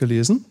Hebräerbrief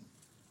gelesen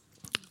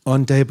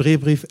und der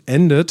Hebräerbrief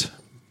endet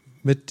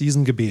mit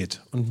diesem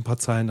Gebet und ein paar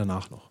Zeilen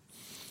danach noch.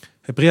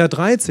 Hebräer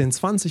 13,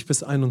 20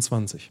 bis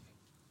 21.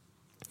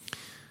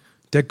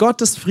 Der Gott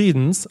des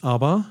Friedens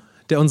aber,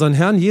 der unseren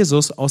Herrn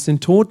Jesus aus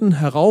den Toten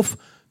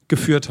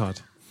heraufgeführt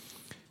hat,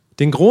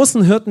 den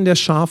großen Hirten der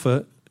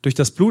Schafe durch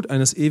das Blut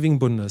eines ewigen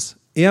Bundes,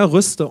 er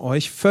rüste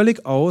euch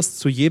völlig aus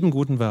zu jedem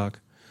guten Werk,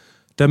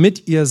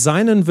 damit ihr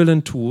seinen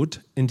Willen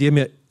tut, indem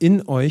er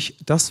in euch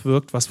das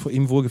wirkt, was vor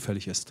ihm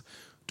wohlgefällig ist,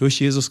 durch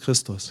Jesus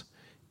Christus.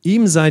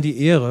 Ihm sei die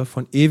Ehre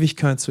von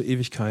Ewigkeit zu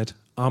Ewigkeit.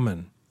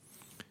 Amen.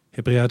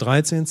 Hebräer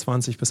 13,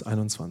 20 bis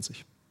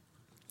 21.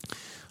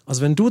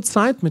 Also wenn du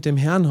Zeit mit dem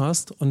Herrn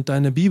hast und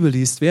deine Bibel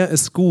liest, wäre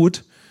es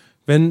gut,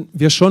 wenn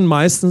wir schon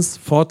meistens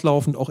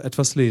fortlaufend auch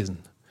etwas lesen.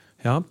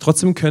 Ja?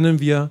 Trotzdem können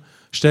wir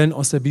Stellen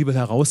aus der Bibel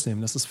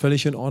herausnehmen, das ist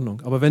völlig in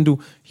Ordnung. Aber wenn du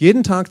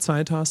jeden Tag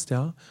Zeit hast,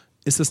 ja,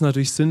 ist es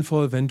natürlich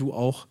sinnvoll, wenn du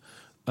auch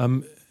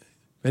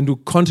wenn du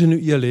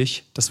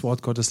kontinuierlich das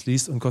Wort Gottes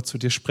liest und Gott zu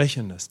dir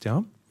sprechen lässt.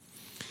 Ja?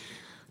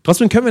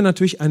 Trotzdem können wir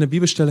natürlich eine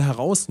Bibelstelle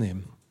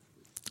herausnehmen.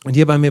 Und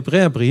hier beim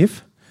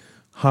Hebräerbrief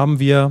haben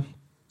wir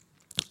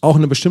auch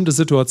eine bestimmte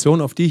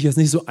Situation, auf die ich jetzt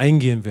nicht so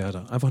eingehen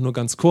werde. Einfach nur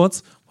ganz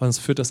kurz, weil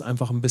sonst führt das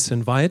einfach ein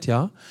bisschen weit.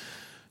 Ja?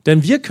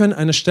 Denn wir können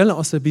eine Stelle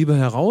aus der Bibel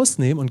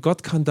herausnehmen und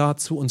Gott kann da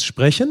zu uns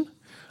sprechen.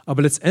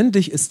 Aber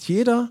letztendlich ist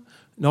jeder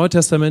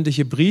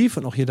neutestamentliche Brief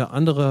und auch jedes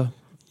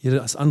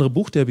andere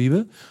Buch der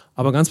Bibel,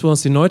 aber ganz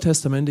besonders die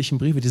neutestamentlichen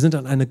Briefe, die sind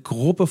an eine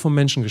Gruppe von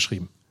Menschen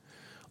geschrieben.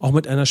 Auch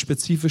mit einer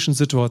spezifischen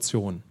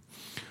Situation.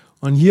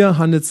 Und hier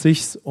handelt es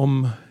sich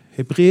um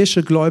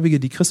hebräische Gläubige,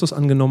 die Christus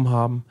angenommen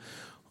haben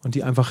und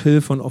die einfach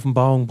Hilfe und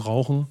Offenbarung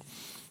brauchen,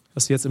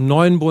 dass sie jetzt im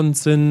neuen Bund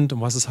sind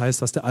und was es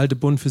heißt, dass der alte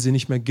Bund für sie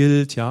nicht mehr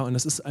gilt. Ja? Und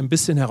das ist ein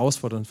bisschen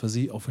herausfordernd für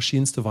sie auf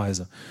verschiedenste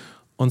Weise.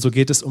 Und so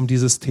geht es um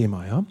dieses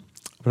Thema. Ja?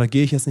 Aber da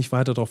gehe ich jetzt nicht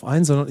weiter drauf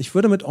ein, sondern ich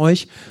würde mit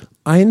euch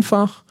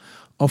einfach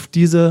auf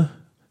diese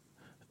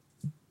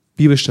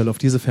Bibelstelle, auf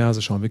diese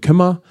Verse schauen. Wir können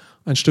mal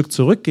ein Stück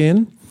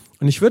zurückgehen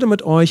und ich würde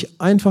mit euch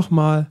einfach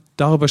mal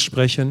darüber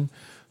sprechen,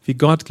 wie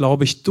Gott,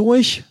 glaube ich,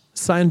 durch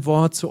sein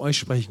Wort zu euch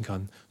sprechen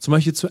kann. Zum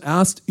Beispiel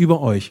zuerst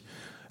über euch,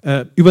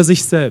 über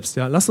sich selbst.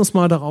 Ja? Lasst uns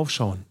mal darauf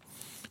schauen.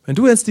 Wenn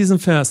du jetzt diesen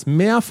Vers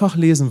mehrfach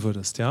lesen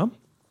würdest, ja,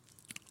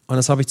 und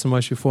das habe ich zum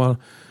Beispiel vor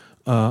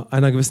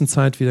einer gewissen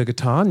Zeit wieder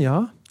getan,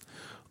 ja,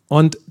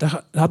 und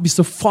da hat mich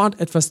sofort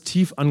etwas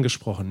tief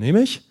angesprochen,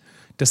 nämlich,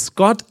 dass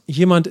Gott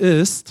jemand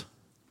ist,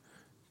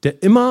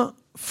 der immer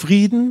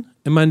Frieden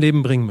in mein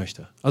Leben bringen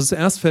möchte. Also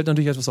zuerst fällt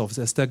natürlich etwas auf.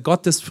 Er ist der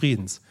Gott des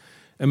Friedens.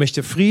 Er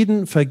möchte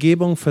Frieden,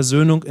 Vergebung,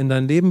 Versöhnung in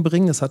dein Leben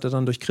bringen. Das hat er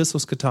dann durch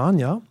Christus getan,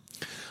 ja.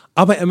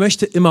 Aber er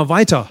möchte immer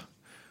weiter,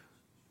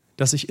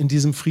 dass ich in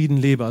diesem Frieden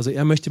lebe. Also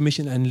er möchte mich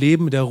in ein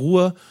Leben der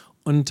Ruhe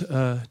und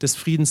des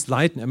Friedens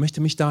leiten. Er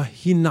möchte mich da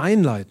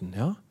hineinleiten,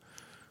 ja.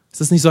 Es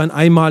ist nicht so ein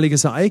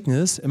einmaliges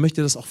Ereignis. Er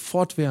möchte das auch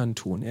fortwährend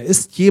tun. Er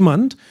ist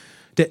jemand,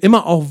 der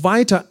immer auch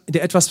weiter,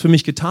 der etwas für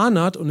mich getan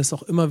hat und es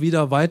auch immer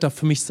wieder weiter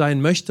für mich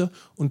sein möchte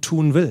und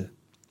tun will.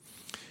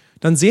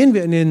 Dann sehen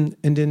wir in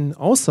den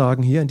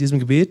Aussagen hier, in diesem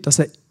Gebet, dass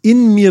er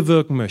in mir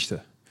wirken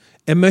möchte.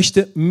 Er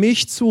möchte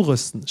mich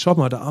zurüsten. Schau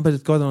mal, da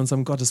arbeitet Gott an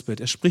unserem Gottesbild.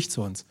 Er spricht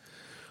zu uns.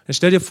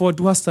 Stell dir vor,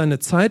 du hast deine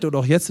Zeit oder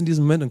auch jetzt in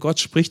diesem Moment und Gott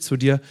spricht zu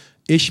dir,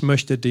 ich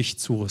möchte dich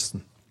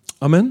zurüsten.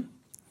 Amen.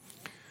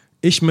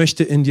 Ich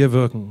möchte in dir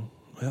wirken.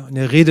 Ja, und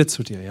er redet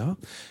zu dir. Ja.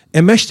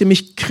 Er möchte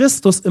mich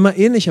Christus immer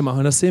ähnlicher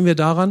machen. Das sehen wir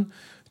daran,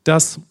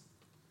 dass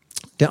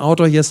der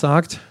Autor hier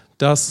sagt,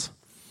 dass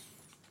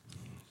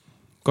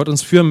Gott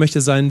uns führen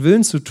möchte, seinen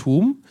Willen zu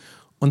tun.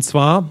 Und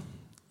zwar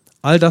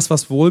all das,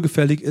 was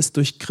wohlgefällig ist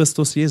durch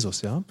Christus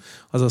Jesus. Ja.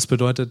 Also das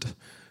bedeutet,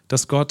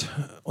 dass Gott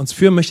uns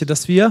führen möchte,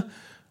 dass wir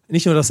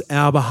nicht nur das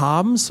Erbe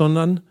haben,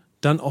 sondern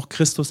dann auch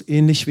Christus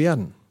ähnlich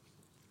werden.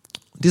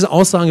 Und diese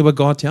Aussagen über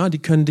Gott, ja, die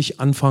können dich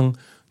anfangen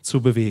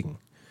zu bewegen.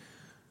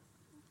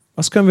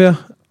 Was können wir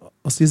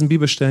aus diesen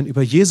Bibelstellen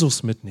über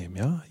Jesus mitnehmen?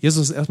 Ja?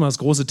 Jesus ist erstmal das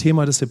große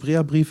Thema des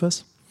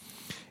Hebräerbriefes.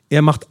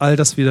 Er macht all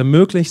das wieder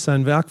möglich,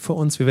 sein Werk für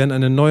uns. Wir werden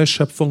eine neue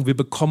Schöpfung, wir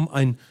bekommen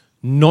ein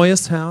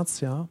neues Herz.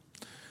 Ja?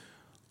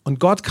 Und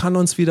Gott kann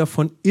uns wieder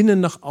von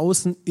innen nach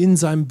außen in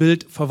sein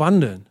Bild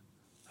verwandeln.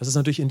 Das ist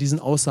natürlich in diesen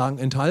Aussagen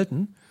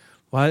enthalten,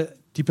 weil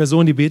die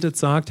Person, die betet,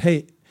 sagt,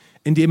 hey,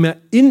 indem er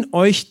in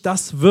euch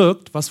das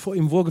wirkt, was vor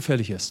ihm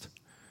wohlgefällig ist.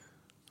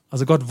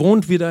 Also Gott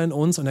wohnt wieder in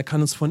uns und er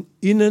kann uns von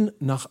innen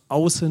nach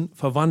außen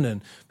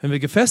verwandeln. Wenn wir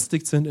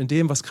gefestigt sind in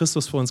dem, was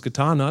Christus für uns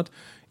getan hat,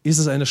 ist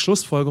es eine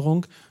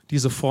Schlussfolgerung, die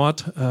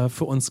sofort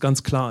für uns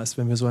ganz klar ist,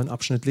 wenn wir so einen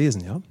Abschnitt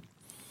lesen. Ja?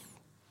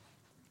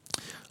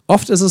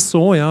 Oft ist es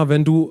so, ja,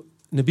 wenn du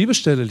eine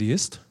Bibelstelle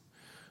liest,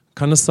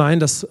 kann es sein,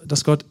 dass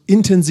Gott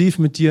intensiv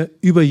mit dir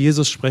über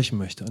Jesus sprechen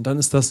möchte. Und dann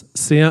ist das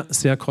sehr,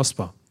 sehr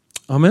kostbar.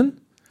 Amen.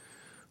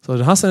 So,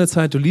 du hast eine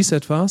Zeit, du liest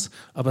etwas,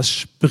 aber es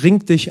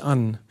springt dich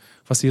an,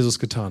 was Jesus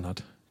getan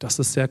hat. Das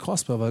ist sehr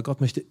kostbar, weil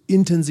Gott möchte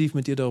intensiv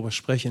mit dir darüber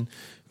sprechen,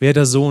 wer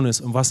der Sohn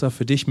ist und was er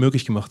für dich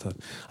möglich gemacht hat.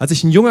 Als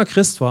ich ein junger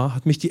Christ war,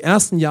 hat mich die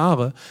ersten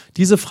Jahre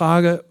diese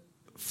Frage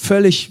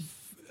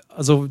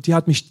die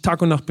hat mich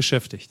Tag und Nacht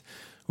beschäftigt.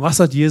 Was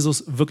hat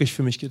Jesus wirklich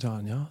für mich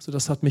getan? Ja? Also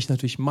das hat mich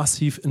natürlich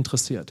massiv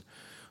interessiert.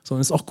 So,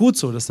 und es ist auch gut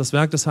so, dass das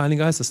Werk des Heiligen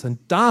Geistes, denn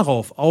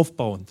darauf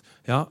aufbauend,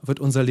 ja, wird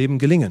unser Leben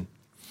gelingen.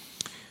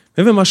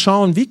 Wenn wir mal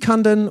schauen,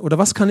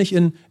 was kann ich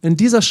in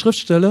dieser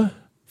Schriftstelle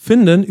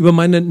finden über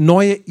meine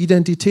neue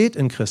Identität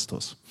in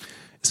Christus,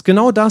 ist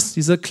genau das,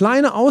 diese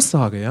kleine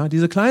Aussage, ja,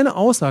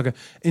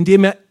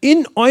 indem er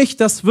in euch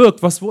das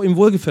wirkt, was ihm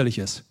wohlgefällig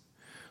ist.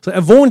 So,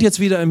 er wohnt jetzt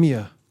wieder in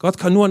mir. Gott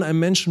kann nur in einem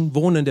Menschen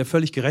wohnen, der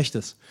völlig gerecht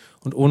ist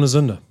und ohne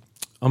Sünde.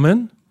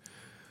 Amen.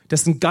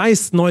 Dessen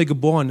Geist neu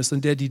geboren ist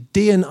und der die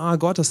DNA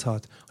Gottes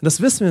hat. Und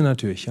das wissen wir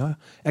natürlich. Ja.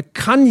 Er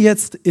kann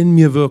jetzt in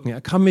mir wirken. Er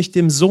kann mich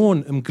dem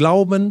Sohn im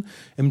Glauben,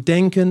 im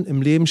Denken,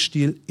 im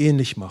Lebensstil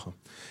ähnlich machen.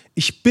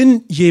 Ich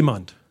bin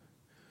jemand,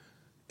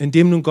 in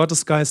dem nun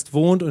Gottes Geist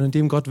wohnt und in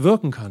dem Gott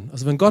wirken kann.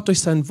 Also wenn Gott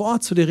durch sein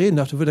Wort zu dir reden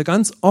darf, dann wird er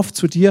ganz oft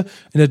zu dir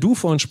in der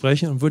Du-Form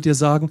sprechen und wird dir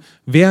sagen,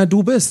 wer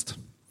du bist,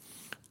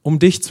 um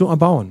dich zu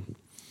erbauen.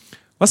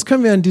 Was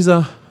können wir in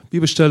dieser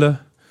Bibelstelle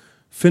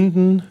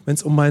finden, wenn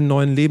es um meinen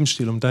neuen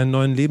Lebensstil, um deinen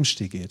neuen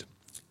Lebensstil geht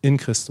in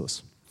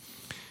Christus.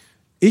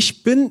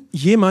 Ich bin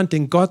jemand,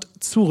 den Gott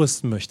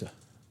zurüsten möchte.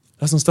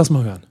 Lass uns das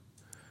mal hören.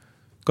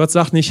 Gott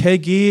sagt nicht, hey,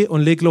 geh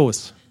und leg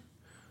los.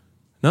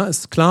 Na,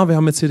 ist klar, wir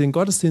haben jetzt hier den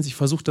Gottesdienst, ich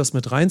versuche das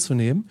mit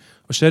reinzunehmen.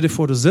 Aber stell dir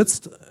vor, du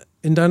sitzt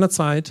in deiner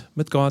Zeit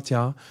mit Gott,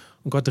 ja,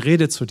 und Gott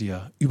redet zu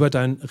dir über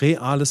dein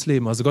reales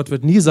Leben. Also Gott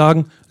wird nie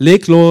sagen,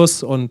 leg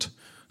los und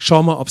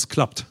schau mal, ob es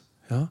klappt.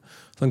 Ja?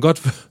 Sondern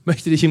Gott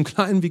möchte dich im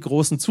Kleinen wie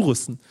Großen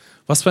zurüsten.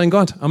 Was für ein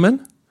Gott,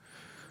 Amen?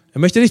 Er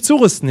möchte dich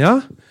zurüsten,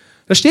 ja?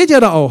 Das steht ja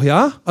da auch,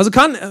 ja? Also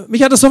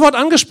mich hat das sofort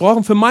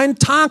angesprochen für meinen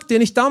Tag,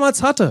 den ich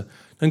damals hatte.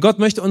 Denn Gott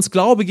möchte uns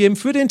Glaube geben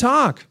für den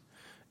Tag.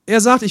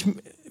 Er sagt, wir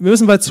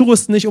müssen bei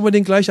Zurüsten nicht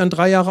unbedingt gleich an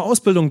 3 Jahre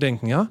Ausbildung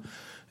denken, ja?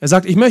 Er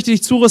sagt, ich möchte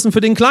dich zurüsten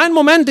für den kleinen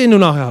Moment, den du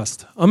nachher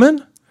hast.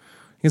 Amen?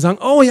 Wir sagen,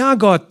 oh ja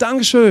Gott,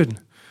 Dankeschön.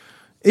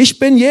 Ich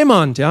bin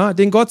jemand, ja,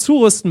 den Gott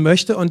zurüsten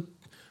möchte und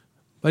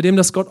bei dem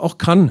das Gott auch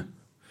kann.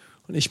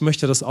 Und ich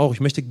möchte das auch. Ich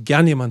möchte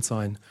gern jemand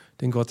sein,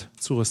 den Gott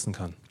zurüsten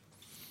kann.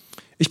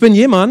 Ich bin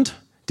jemand,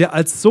 der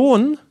als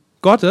Sohn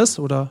Gottes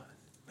oder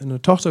wenn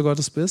du Tochter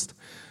Gottes bist,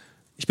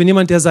 ich bin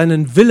jemand, der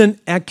seinen Willen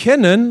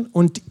erkennen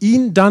und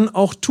ihn dann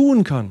auch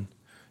tun kann.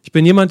 Ich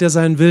bin jemand, der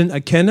seinen Willen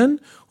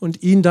erkennen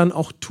und ihn dann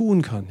auch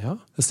tun kann. Ja?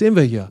 Das sehen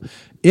wir hier.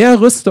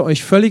 Er rüste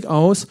euch völlig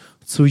aus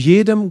zu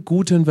jedem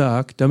guten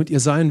Werk, damit ihr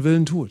seinen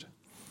Willen tut.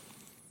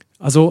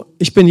 Also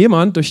ich bin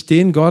jemand, durch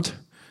den Gott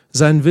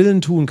seinen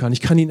Willen tun kann.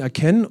 Ich kann ihn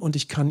erkennen und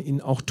ich kann ihn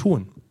auch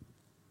tun.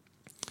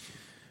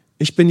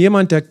 Ich bin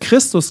jemand, der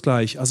Christus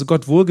gleich, also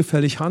Gott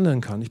wohlgefällig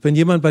handeln kann. Ich bin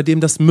jemand, bei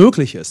dem das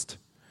möglich ist.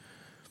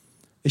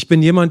 Ich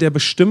bin jemand, der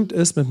bestimmt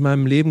ist, mit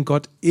meinem Leben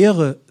Gott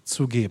Ehre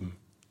zu geben.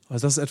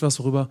 Also das ist etwas,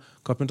 worüber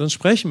Gott mit uns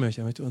sprechen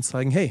möchte. Er möchte uns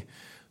zeigen, hey,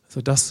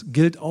 also das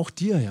gilt auch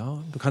dir.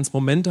 Ja? Du kannst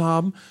Momente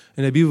haben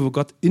in der Bibel, wo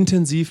Gott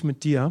intensiv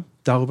mit dir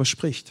darüber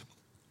spricht.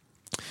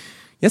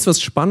 Jetzt wird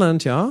es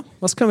spannend, ja?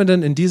 Was können wir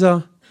denn in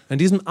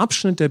diesem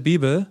Abschnitt der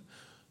Bibel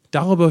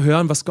darüber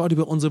hören, was Gott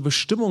über unsere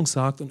Bestimmung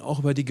sagt und auch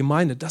über die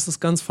Gemeinde? Das ist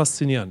ganz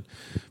faszinierend.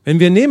 Wenn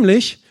wir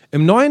nämlich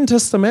im Neuen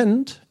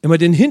Testament immer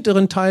den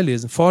hinteren Teil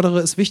lesen,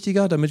 vordere ist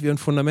wichtiger, damit wir ein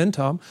Fundament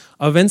haben,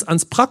 aber wenn es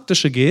ans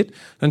Praktische geht,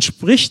 dann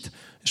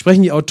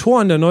sprechen die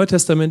Autoren der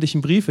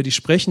neutestamentlichen Briefe, die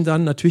sprechen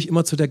dann natürlich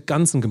immer zu der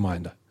ganzen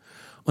Gemeinde.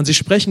 Und sie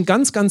sprechen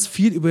ganz, ganz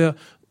viel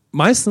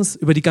meistens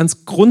über die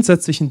ganz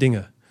grundsätzlichen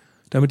Dinge,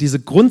 damit diese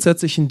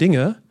grundsätzlichen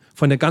Dinge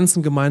von der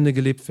ganzen Gemeinde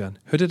gelebt werden.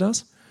 Hört ihr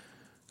das?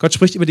 Gott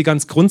spricht über die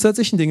ganz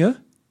grundsätzlichen Dinge,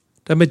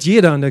 damit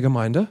jeder in der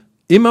Gemeinde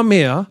immer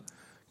mehr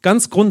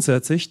ganz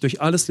grundsätzlich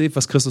durch alles lebt,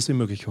 was Christus ihm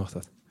möglich gemacht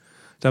hat.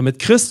 Damit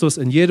Christus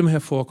in jedem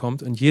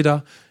hervorkommt und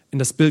jeder in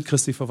das Bild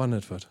Christi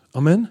verwandelt wird.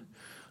 Amen.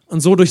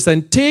 Und so durch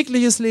sein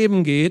tägliches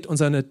Leben geht und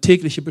seine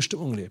tägliche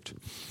Bestimmung lebt.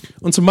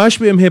 Und zum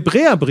Beispiel im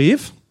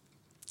Hebräerbrief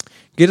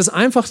geht es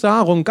einfach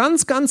darum,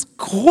 ganz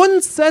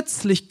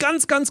grundsätzlich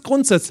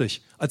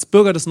als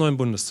Bürger des neuen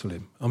Bundes zu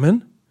leben.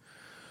 Amen.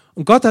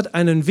 Und Gott hat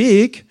einen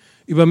Weg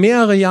über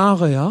mehrere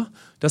Jahre, ja,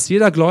 dass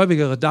jeder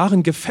Gläubige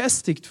darin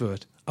gefestigt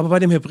wird. Aber bei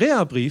dem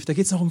Hebräerbrief, da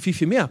geht es noch um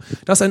viel mehr.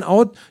 Da ist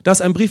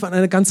ein Brief an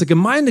eine ganze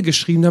Gemeinde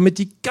geschrieben, damit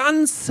die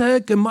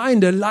ganze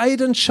Gemeinde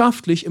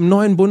leidenschaftlich im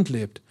neuen Bund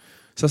lebt.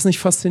 Ist das nicht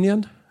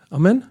faszinierend?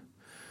 Amen?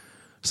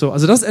 So,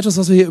 also das ist etwas,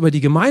 was wir hier über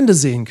die Gemeinde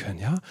sehen können.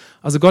 Ja?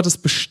 Also Gottes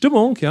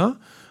Bestimmung, ja,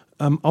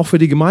 auch für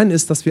die Gemeinde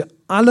ist, dass wir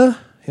alle,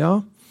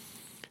 ja,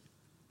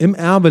 im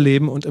Erbe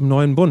leben und im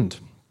neuen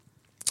Bund.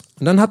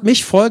 Und dann hat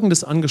mich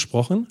Folgendes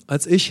angesprochen,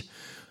 als ich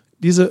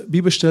diese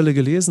Bibelstelle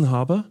gelesen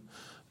habe,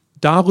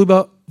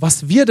 darüber,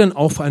 was wir denn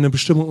auch für eine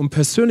Bestimmung im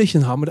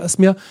Persönlichen haben. Und da ist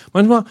mir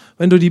manchmal,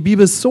 wenn du die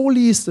Bibel so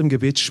liest im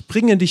Gebet,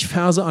 springen dich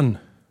Verse an.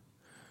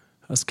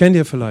 Das kennt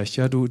ihr vielleicht.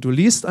 Ja? Du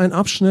liest einen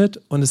Abschnitt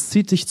und es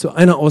zieht dich zu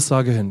einer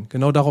Aussage hin.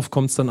 Genau darauf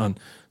kommt es dann an.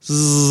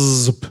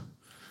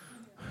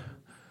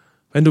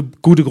 Wenn du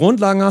gute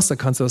Grundlagen hast, dann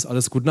kannst du das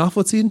alles gut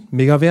nachvollziehen.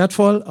 Mega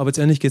wertvoll. Aber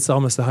letztendlich geht es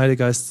darum, dass der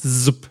Heilige Geist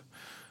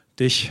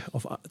dich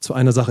zu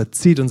einer Sache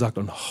zieht und sagt,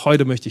 und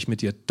heute möchte ich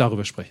mit dir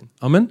darüber sprechen.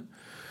 Amen.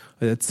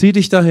 Er zieht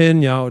dich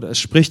dahin, ja, oder es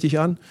spricht dich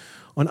an.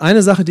 Und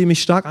eine Sache, die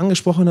mich stark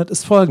angesprochen hat,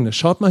 ist folgende.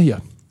 Schaut mal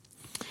hier.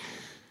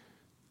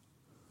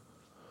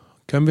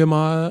 Können wir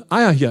mal,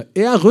 hier.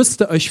 Er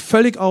rüste euch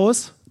völlig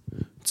aus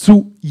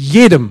zu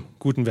jedem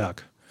guten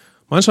Werk.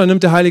 Manchmal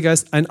nimmt der Heilige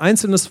Geist ein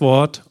einzelnes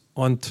Wort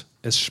und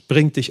es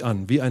springt dich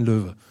an, wie ein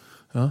Löwe.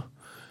 Ja?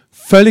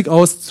 Völlig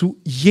aus zu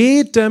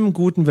jedem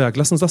guten Werk.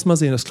 Lass uns das mal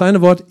sehen. Das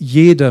kleine Wort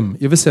jedem.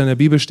 Ihr wisst ja, in der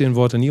Bibel stehen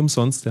Worte nie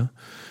umsonst, ja.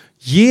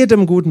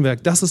 Jedem guten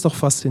Werk, das ist doch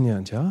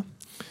faszinierend, ja?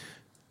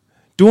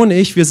 Du und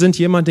ich, wir sind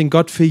jemand, den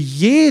Gott für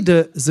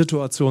jede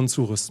Situation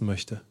zurüsten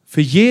möchte.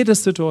 Für jede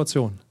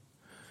Situation.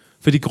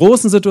 Für die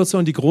großen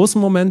Situationen, die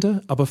großen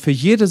Momente, aber für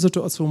jede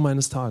Situation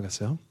meines Tages,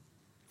 ja?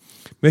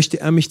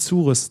 Möchte er mich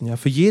zurüsten, ja?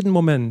 Für jeden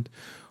Moment,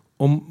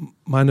 um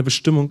meine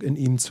Bestimmung in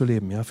ihm zu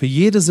leben, ja? Für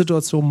jede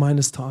Situation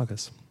meines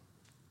Tages.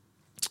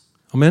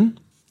 Amen?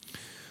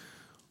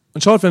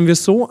 Und schaut, wenn wir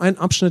so einen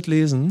Abschnitt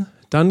lesen,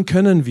 dann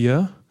können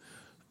wir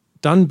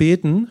dann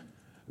beten,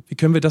 wie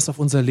können wir das auf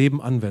unser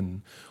Leben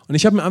anwenden. Und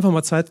ich habe mir einfach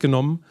mal Zeit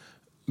genommen,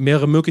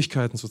 mehrere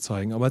Möglichkeiten zu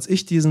zeigen. Aber als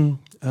ich diesen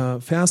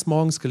Vers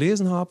morgens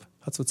gelesen habe,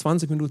 hat so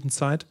 20 Minuten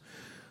Zeit,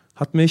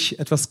 hat mich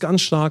etwas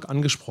ganz stark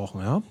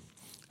angesprochen. Ja?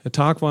 Der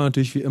Tag war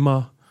natürlich wie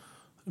immer,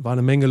 war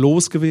eine Menge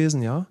los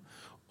gewesen. Ja?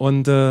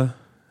 Und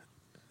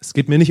es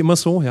geht mir nicht immer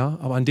so, ja?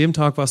 Aber an dem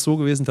Tag war es so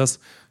gewesen, dass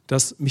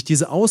mich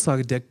diese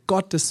Aussage, der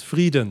Gott des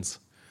Friedens,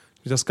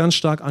 mich das ganz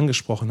stark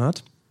angesprochen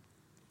hat.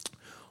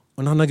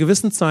 Und nach einer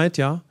gewissen Zeit,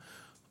 ja,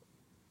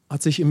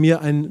 hat sich in mir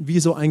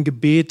wie so ein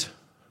Gebet,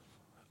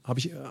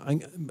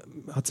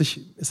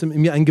 ist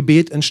in mir ein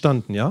Gebet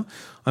entstanden, ja.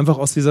 Einfach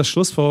aus dieser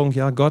Schlussfolgerung,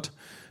 ja, Gott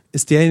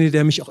ist derjenige,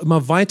 der mich auch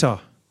immer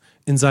weiter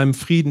in seinem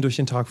Frieden durch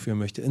den Tag führen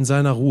möchte, in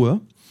seiner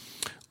Ruhe.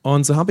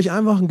 Und so habe ich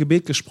einfach ein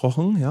Gebet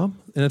gesprochen, ja,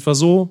 in etwa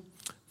so: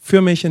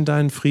 Führ mich in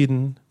deinen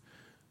Frieden,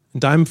 in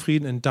deinem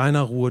Frieden, in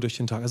deiner Ruhe durch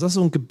den Tag. Also das ist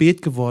so ein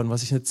Gebet geworden,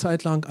 was ich eine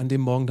Zeit lang an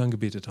dem Morgen dann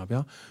gebetet habe.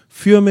 Ja?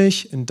 Führ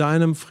mich in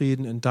deinem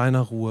Frieden, in deiner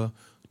Ruhe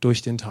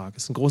durch den Tag.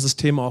 Das ist ein großes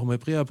Thema auch im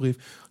Hebräerbrief.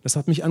 Das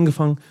hat mich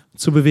angefangen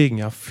zu bewegen.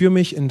 Ja? Führ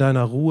mich in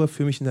deiner Ruhe,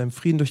 führ mich in deinem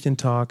Frieden durch den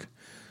Tag,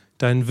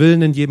 deinen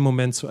Willen in jedem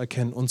Moment zu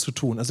erkennen und zu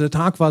tun. Also der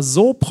Tag war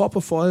so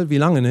proppevoll wie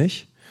lange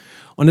nicht.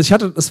 Und es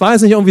war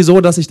jetzt nicht irgendwie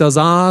so, dass ich da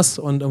saß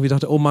und irgendwie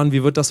dachte, oh Mann,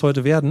 wie wird das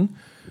heute werden?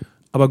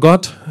 Aber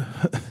Gott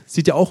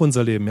sieht ja auch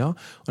unser Leben, ja.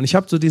 Und ich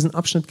habe so diesen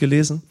Abschnitt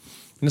gelesen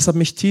und das hat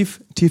mich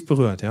tief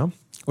berührt, ja.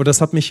 Oder das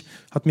hat mich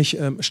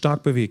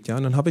stark bewegt, ja.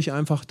 Und dann habe ich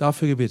einfach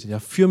dafür gebetet, ja,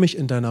 führ mich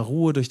in deiner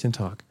Ruhe durch den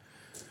Tag.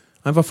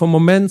 Einfach von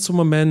Moment zu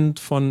Moment,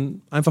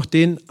 von einfach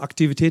den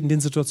Aktivitäten, den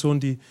Situationen,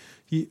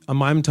 die an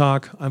meinem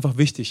Tag einfach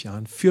wichtig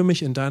waren. Führ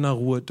mich in deiner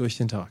Ruhe durch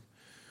den Tag.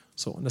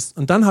 So,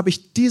 und dann habe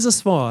ich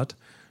dieses Wort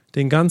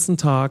den ganzen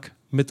Tag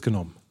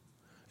mitgenommen.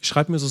 Ich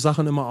schreibe mir so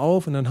Sachen immer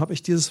auf und dann habe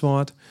ich dieses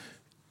Wort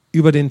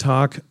über den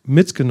Tag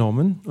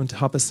mitgenommen und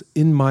habe es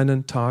in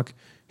meinen Tag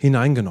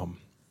hineingenommen.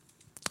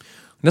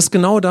 Und das ist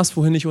genau das,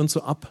 wohin ich uns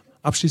so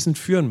abschließend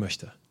führen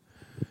möchte.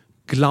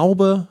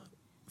 Glaube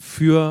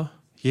für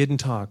jeden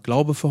Tag,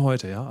 Glaube für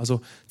heute. Ja?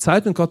 Also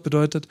Zeit mit Gott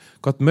bedeutet,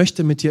 Gott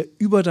möchte mit dir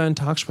über deinen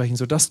Tag sprechen,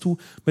 sodass du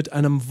mit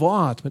einem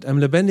Wort, mit einem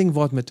lebendigen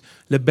Wort, mit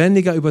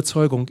lebendiger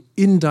Überzeugung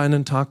in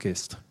deinen Tag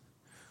gehst.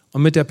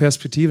 Und mit der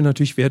Perspektive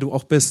natürlich, wer du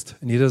auch bist.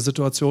 In jeder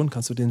Situation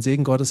kannst du den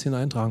Segen Gottes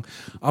hineintragen.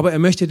 Aber er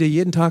möchte dir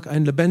jeden Tag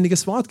ein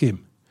lebendiges Wort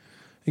geben.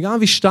 Egal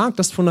wie stark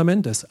das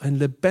Fundament ist, ein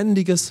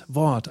lebendiges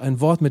Wort.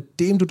 Ein Wort, mit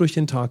dem du durch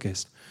den Tag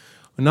gehst.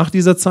 Und nach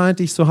dieser Zeit,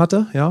 die ich so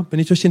hatte, ja, bin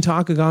ich durch den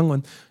Tag gegangen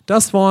und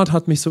das Wort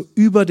hat mich so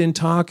über den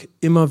Tag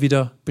immer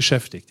wieder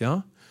beschäftigt.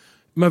 Ja?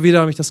 Immer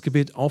wieder habe ich das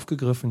Gebet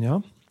aufgegriffen.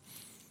 Ja?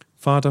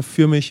 Vater,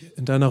 führ mich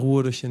in deiner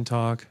Ruhe durch den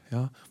Tag.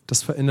 Ja?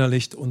 Das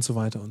verinnerlicht und so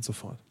weiter und so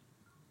fort.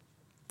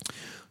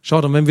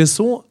 Schaut, und wenn wir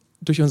so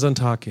durch unseren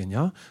Tag gehen,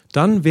 ja,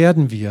 dann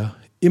werden wir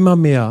immer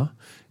mehr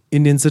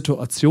in den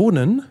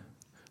Situationen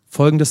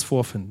Folgendes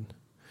vorfinden.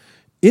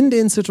 In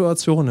den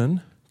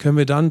Situationen können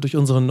wir dann durch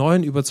unsere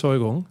neuen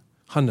Überzeugungen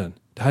handeln.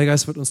 Der Heilige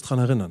Geist wird uns daran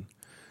erinnern.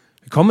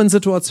 Wir kommen in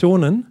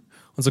Situationen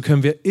und so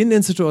können wir in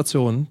den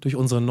Situationen durch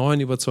unsere neuen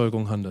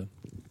Überzeugungen handeln.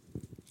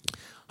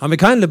 Haben wir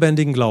keinen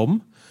lebendigen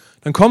Glauben,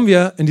 dann kommen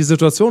wir in die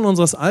Situation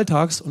unseres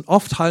Alltags und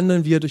oft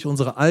handeln wir durch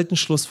unsere alten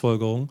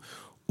Schlussfolgerungen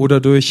oder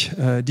durch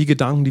die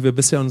Gedanken, die wir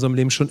bisher in unserem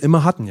Leben schon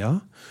immer hatten,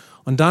 ja.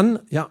 Und dann,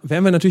 ja,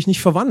 werden wir natürlich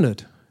nicht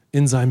verwandelt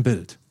in sein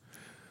Bild,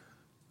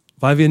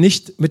 weil wir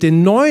nicht mit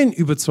den neuen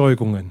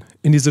Überzeugungen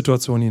in die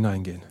Situation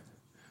hineingehen.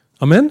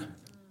 Amen?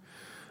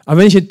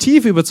 Aber wenn ich eine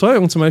tiefe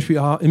Überzeugung zum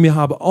Beispiel in mir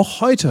habe,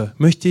 auch heute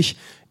möchte ich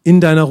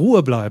in deiner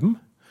Ruhe bleiben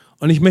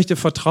und ich möchte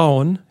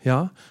vertrauen,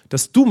 ja,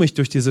 dass du mich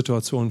durch die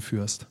Situation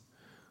führst,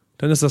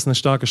 dann ist das eine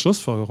starke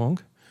Schlussfolgerung,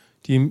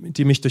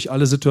 die mich durch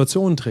alle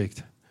Situationen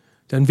trägt.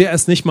 Denn wer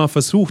es nicht mal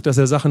versucht, dass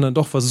er Sachen dann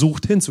doch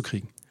versucht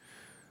hinzukriegen.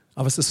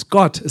 Aber es ist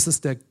Gott, es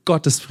ist der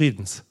Gott des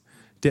Friedens,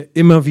 der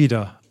immer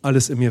wieder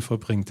alles in mir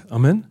vollbringt.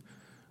 Amen.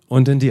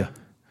 Und in dir.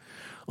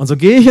 Und so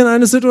gehe ich in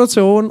eine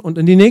Situation und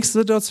in die nächste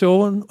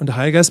Situation und der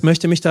Heilige Geist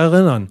möchte mich da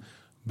erinnern.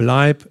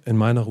 Bleib in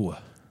meiner Ruhe.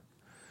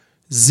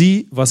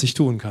 Sieh, was ich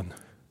tun kann.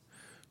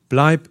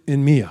 Bleib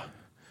in mir.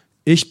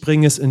 Ich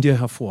bringe es in dir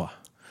hervor.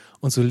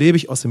 Und so lebe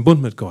ich aus dem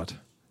Bund mit Gott,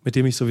 mit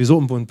dem ich sowieso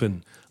im Bund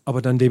bin.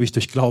 Aber dann lebe ich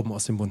durch Glauben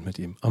aus dem Bund mit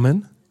ihm.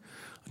 Amen.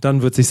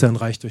 Dann wird sich sein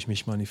Reich durch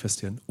mich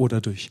manifestieren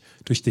oder durch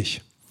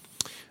dich.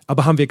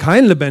 Aber haben wir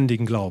keinen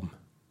lebendigen Glauben,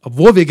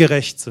 obwohl wir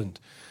gerecht sind,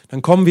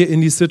 dann kommen wir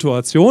in die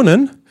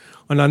Situationen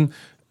und dann,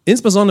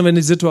 insbesondere wenn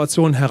die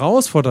Situationen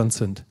herausfordernd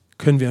sind,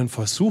 können wir in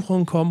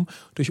Versuchung kommen,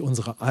 durch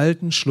unsere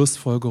alten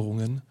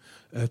Schlussfolgerungen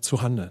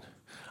zu handeln.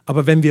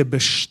 Aber wenn wir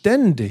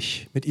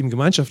beständig mit ihm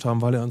Gemeinschaft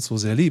haben, weil er uns so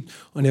sehr liebt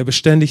und er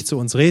beständig zu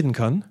uns reden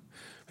kann,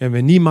 werden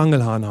wir nie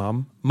Mangel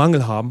haben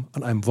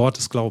an einem Wort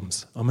des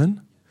Glaubens. Amen.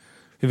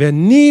 Wir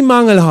werden nie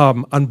Mangel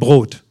haben an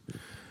Brot.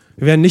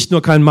 Wir werden nicht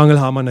nur keinen Mangel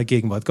haben an der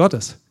Gegenwart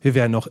Gottes. Wir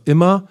werden auch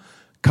immer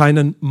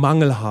keinen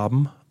Mangel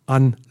haben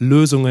an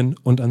Lösungen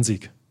und an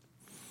Sieg.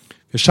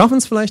 Wir schaffen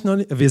es vielleicht noch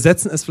nicht, wir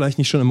setzen es vielleicht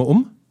nicht schon immer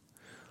um,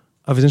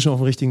 aber wir sind schon auf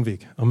dem richtigen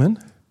Weg. Amen.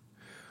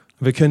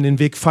 Und wir können den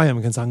Weg feiern.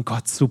 Wir können sagen,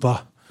 Gott,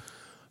 super.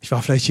 Ich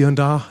war vielleicht hier und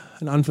da,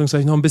 in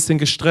Anführungszeichen, noch ein bisschen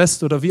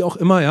gestresst oder wie auch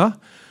immer, ja.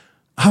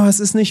 Aber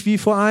es ist nicht wie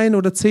vor 1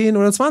 oder 10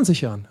 oder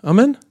 20 Jahren.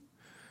 Amen.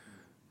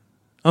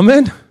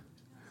 Amen.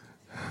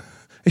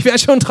 Ich werde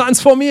schon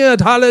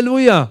transformiert.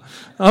 Halleluja.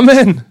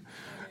 Amen.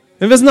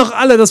 Wir wissen doch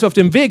alle, dass wir auf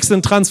dem Weg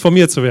sind,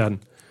 transformiert zu werden.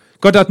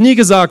 Gott hat nie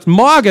gesagt,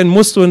 morgen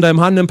musst du in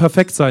deinem Handeln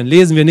perfekt sein.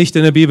 Lesen wir nicht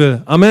in der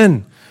Bibel.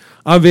 Amen.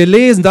 Aber wir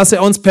lesen, dass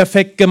er uns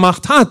perfekt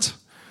gemacht hat,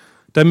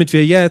 damit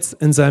wir jetzt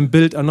in seinem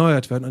Bild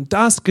erneuert werden. Und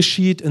das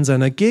geschieht in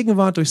seiner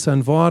Gegenwart, durch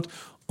sein Wort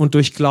und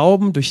durch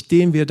Glauben, durch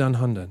den wir dann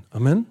handeln.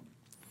 Amen.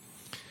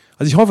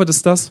 Also ich hoffe,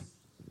 dass das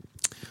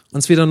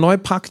uns wieder neu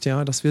packt,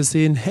 ja, dass wir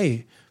sehen,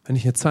 hey, wenn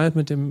ich eine Zeit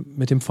mit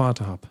dem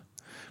Vater habe,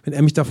 wenn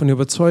er mich davon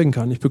überzeugen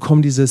kann, ich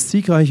bekomme diese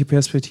siegreiche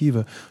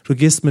Perspektive. Du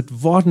gehst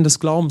mit Worten des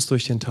Glaubens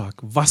durch den Tag.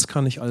 Was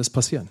kann nicht alles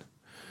passieren?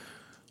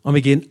 Und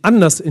wir gehen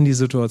anders in die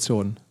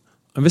Situation.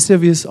 Und wisst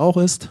ihr, wie es auch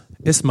ist?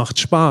 Es macht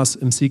Spaß,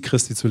 im Sieg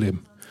Christi zu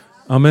leben.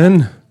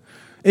 Amen.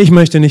 Ich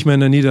möchte nicht mehr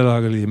in der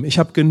Niederlage leben. Ich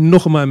habe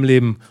genug in meinem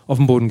Leben auf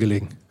dem Boden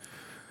gelegen.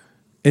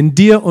 In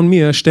dir und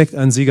mir steckt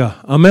ein Sieger.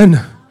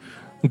 Amen.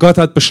 Und Gott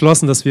hat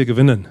beschlossen, dass wir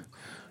gewinnen.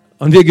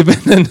 Und wir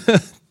gewinnen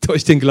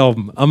durch den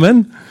Glauben.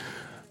 Amen.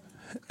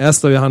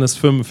 1. Johannes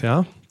 5,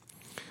 ja.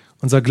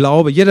 Unser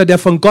Glaube, jeder, der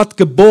von Gott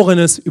geboren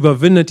ist,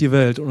 überwindet die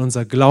Welt. Und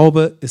unser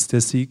Glaube ist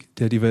der Sieg,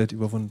 der die Welt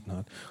überwunden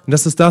hat. Und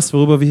das ist das,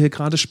 worüber wir hier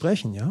gerade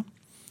sprechen, ja.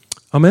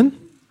 Amen.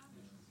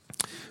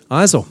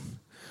 Also,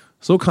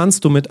 so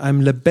kannst du mit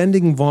einem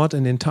lebendigen Wort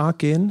in den Tag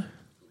gehen.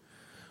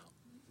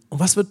 Und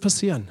was wird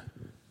passieren?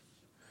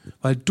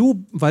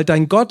 Weil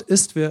dein Gott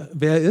ist, wer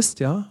er ist,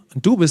 ja,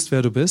 und du bist,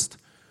 wer du bist,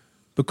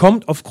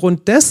 bekommt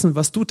aufgrund dessen,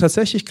 was du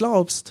tatsächlich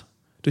glaubst,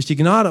 durch die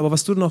Gnade, aber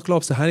was du noch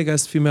glaubst, der Heilige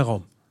Geist viel mehr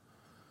Raum.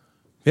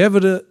 Wer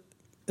würde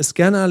es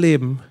gerne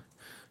erleben,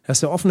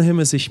 dass der offene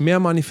Himmel sich mehr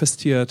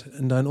manifestiert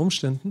in deinen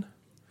Umständen?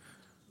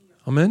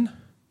 Amen.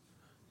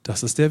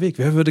 Das ist der Weg.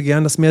 Wer würde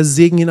gern, dass mehr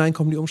Segen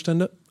hineinkommt in die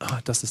Umstände?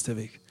 Das ist der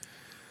Weg.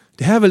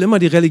 Der Herr will immer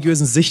die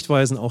religiösen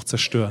Sichtweisen auch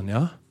zerstören,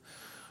 ja?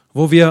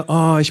 Wo wir,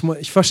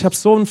 ich habe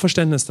so ein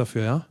Verständnis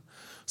dafür, ja?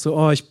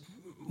 So, ich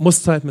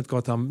muss Zeit mit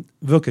Gott haben.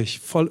 Wirklich,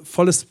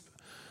 volles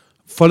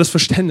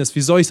Verständnis.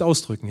 Wie soll ich es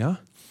ausdrücken, ja?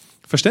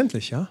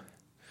 Verständlich, ja?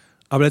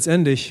 Aber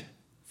letztendlich,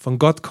 von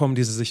Gott kommen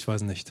diese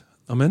Sichtweisen nicht.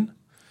 Amen?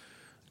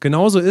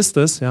 Genauso ist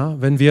es, ja,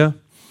 wenn wir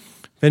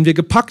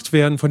gepackt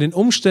werden von den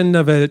Umständen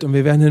der Welt und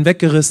wir werden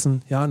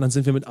hinweggerissen, ja, und dann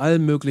sind wir mit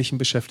allem Möglichen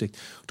beschäftigt.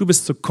 Du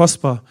bist zu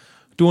kostbar,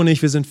 du und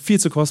ich, wir sind viel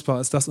zu kostbar,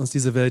 als dass uns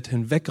diese Welt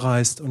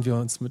hinwegreißt und wir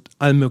uns mit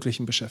allem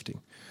Möglichen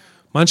beschäftigen.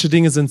 Manche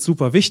Dinge sind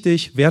super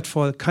wichtig,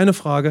 wertvoll, keine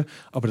Frage,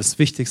 aber das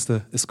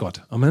Wichtigste ist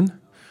Gott. Amen?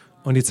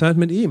 Und die Zeit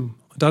mit ihm.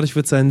 Und dadurch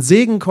wird sein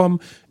Segen kommen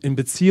in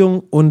Beziehung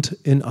und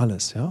in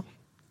alles, ja.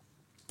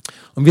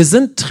 Und wir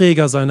sind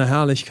Träger seiner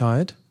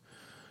Herrlichkeit.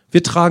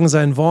 Wir tragen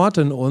sein Wort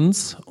in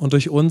uns und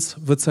durch uns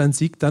wird sein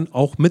Sieg dann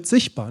auch mit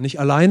sichtbar. Nicht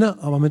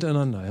alleine, aber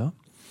miteinander, ja.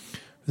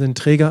 Wir sind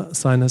Träger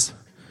seines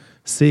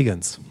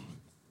Segens.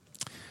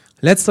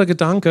 Letzter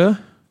Gedanke,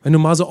 wenn du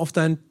mal so auf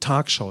deinen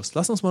Tag schaust.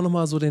 Lass uns mal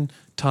nochmal so den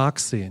Tag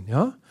sehen,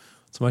 ja.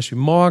 Zum Beispiel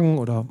morgen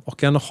oder auch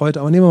gerne noch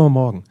heute, aber nehmen wir mal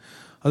morgen.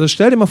 Also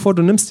stell dir mal vor,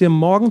 du nimmst dir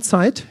morgen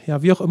Zeit,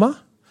 ja, wie auch immer.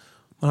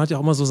 Man hat ja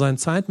auch immer so sein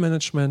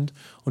Zeitmanagement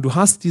und du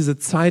hast diese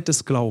Zeit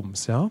des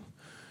Glaubens, ja.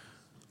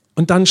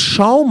 Und dann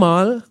schau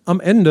mal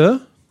am Ende,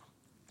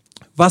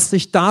 was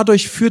sich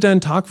dadurch für deinen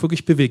Tag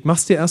wirklich bewegt.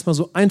 Mach's dir erstmal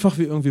so einfach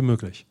wie irgendwie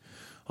möglich.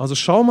 Also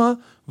schau mal,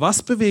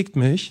 was bewegt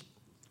mich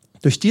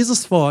durch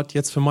dieses Wort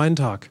jetzt für meinen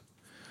Tag.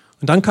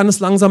 Und dann kann es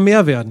langsam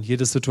mehr werden,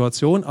 jede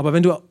Situation. Aber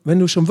wenn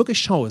du schon wirklich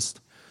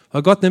schaust,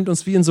 weil Gott nimmt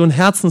uns wie in so ein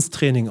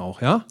Herzenstraining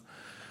auch, ja.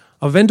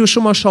 Aber wenn du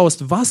schon mal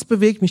schaust, was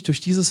bewegt mich durch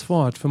dieses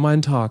Wort für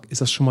meinen Tag,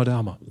 ist das schon mal der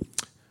Hammer.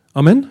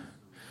 Amen.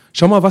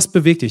 Schau mal, was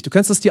bewegt dich. Du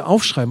kannst es dir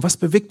aufschreiben. Was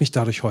bewegt mich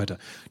dadurch heute?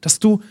 Dass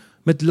du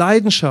mit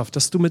Leidenschaft,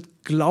 dass du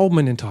mit Glauben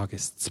in den Tag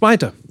gehst.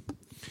 Zweite,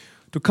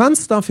 du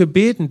kannst dafür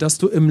beten, dass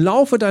du im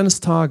Laufe deines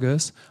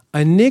Tages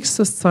ein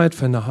nächstes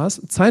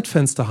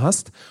Zeitfenster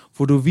hast,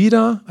 wo du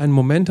wieder einen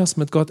Moment hast,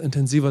 mit Gott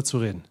intensiver zu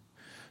reden.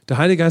 Der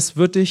Heilige Geist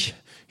wird dich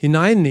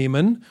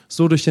hineinnehmen,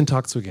 so durch den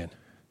Tag zu gehen.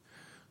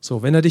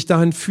 So, wenn er dich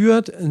dahin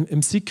führt,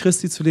 im Sieg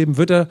Christi zu leben,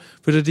 wird er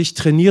dich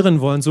trainieren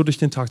wollen, so durch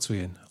den Tag zu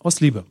gehen. Aus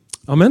Liebe.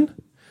 Amen.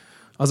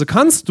 Also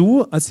kannst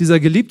du als dieser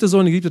geliebte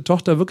Sohn, die geliebte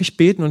Tochter wirklich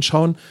beten und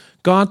schauen,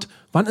 Gott,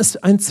 wann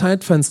ist ein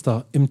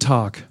Zeitfenster im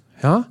Tag,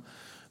 ja,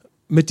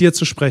 mit dir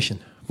zu sprechen?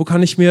 Wo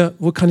kann ich mir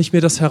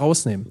das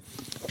herausnehmen?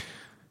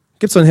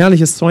 Gibt es so ein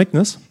herrliches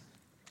Zeugnis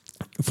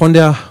von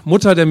der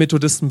Mutter der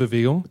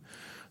Methodistenbewegung.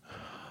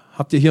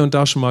 Habt ihr hier und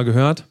da schon mal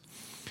gehört?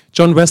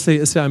 John Wesley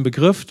ist ja ein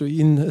Begriff. Durch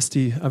ihn ist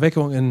die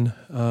Erweckung in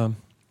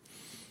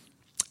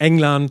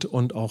England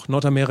und auch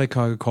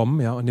Nordamerika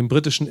gekommen, ja, an den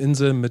britischen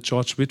Inseln mit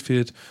George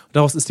Whitefield. Und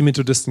daraus ist die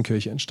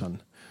Methodistenkirche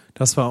entstanden.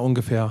 Das war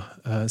ungefähr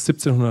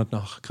 1700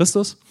 nach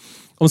Christus.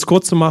 Um es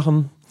kurz zu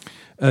machen,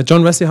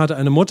 John Wesley hatte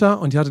eine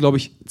Mutter und die hatte, glaube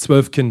ich,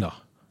 12 Kinder.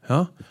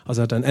 Ja?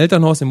 Also er hatte ein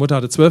Elternhaus, die Mutter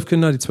hatte 12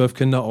 Kinder, die 12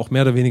 Kinder auch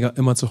mehr oder weniger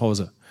immer zu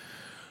Hause.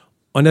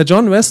 Und der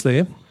John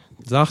Wesley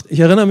sagt, ich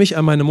erinnere mich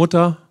an meine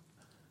Mutter,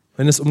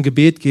 wenn es um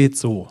Gebet geht,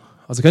 so.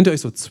 Also könnt ihr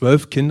euch so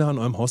 12 Kinder in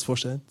eurem Haus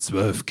vorstellen?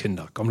 12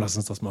 Kinder. Komm, lass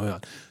uns das mal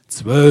hören.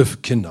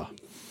 12 Kinder.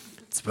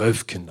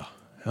 12 Kinder.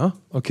 Ja,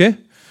 okay?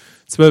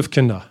 12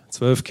 Kinder.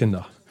 12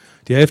 Kinder.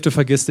 die Hälfte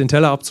vergisst, den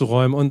Teller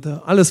abzuräumen und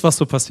alles, was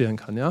so passieren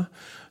kann. Ja?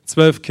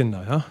 12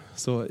 Kinder. Ja?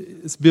 So,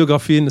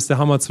 Biografien ist der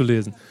Hammer zu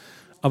lesen.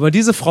 Aber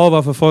diese Frau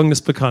war für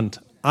Folgendes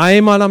bekannt.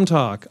 Einmal am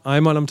Tag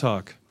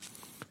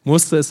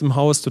musste es im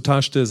Haus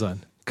total still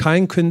sein.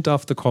 Kein Kind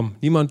durfte kommen,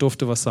 niemand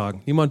durfte was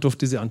sagen, niemand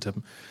durfte sie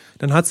antippen.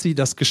 Dann hat sie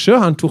das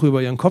Geschirrhandtuch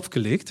über ihren Kopf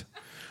gelegt,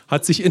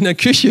 hat sich in der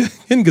Küche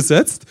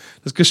hingesetzt,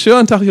 das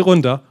Geschirrhandtuch hier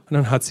runter und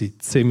dann hat sie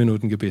 10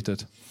 Minuten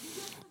gebetet.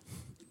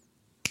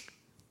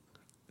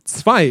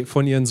 2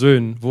 von ihren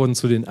Söhnen wurden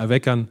zu den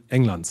Erweckern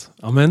Englands.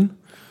 Amen.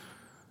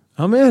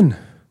 Amen.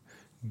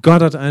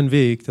 Gott hat einen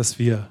Weg, dass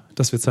wir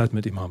Zeit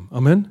mit ihm haben.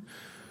 Amen.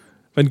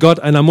 Wenn Gott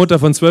einer Mutter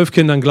von 12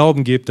 Kindern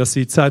Glauben gibt, dass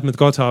sie Zeit mit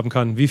Gott haben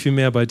kann, wie viel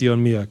mehr bei dir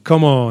und mir?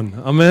 Come on.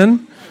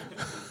 Amen.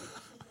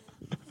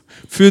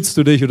 Fühlst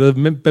du dich oder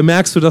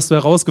bemerkst du, dass du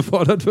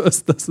herausgefordert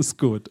wirst? Das ist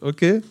gut,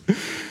 okay?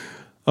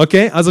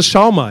 Okay, also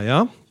schau mal,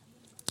 ja?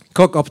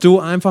 Guck, ob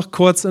du einfach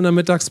kurz in der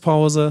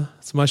Mittagspause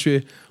zum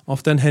Beispiel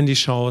auf dein Handy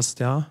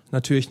schaust, ja?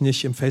 Natürlich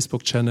nicht im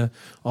Facebook-Channel,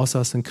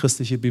 außer es sind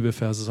christliche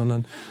Bibelverse,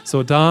 sondern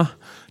so da,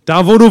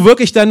 wo du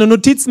wirklich deine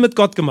Notizen mit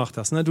Gott gemacht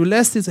hast. Ne? Du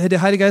lässt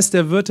der Heilige Geist,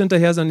 der wird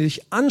hinterher sein,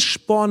 dich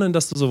anspornen,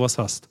 dass du sowas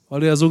hast,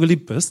 weil du ja so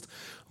geliebt bist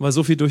und weil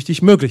so viel durch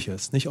dich möglich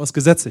ist, nicht aus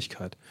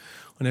Gesetzlichkeit.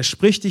 Und er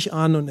spricht dich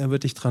an und er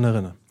wird dich daran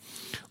erinnern.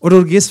 Oder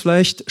du gehst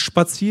vielleicht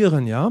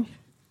spazieren, ja?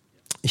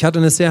 Ich hatte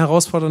eine sehr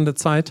herausfordernde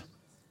Zeit,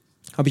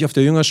 habe ich auf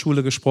der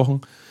Jüngerschule gesprochen.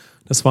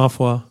 Das war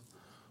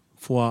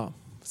vor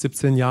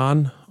 17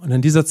 Jahren. Und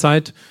in dieser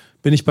Zeit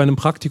bin ich bei einem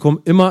Praktikum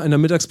immer in der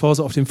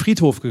Mittagspause auf den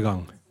Friedhof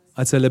gegangen.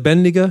 Als der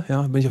Lebendige,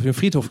 ja, bin ich auf den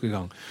Friedhof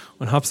gegangen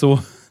und habe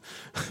so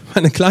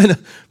meine kleine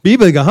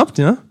Bibel gehabt,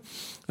 ja? Und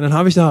dann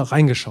habe ich da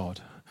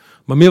reingeschaut.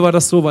 Bei mir war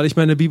das so, weil ich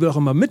meine Bibel auch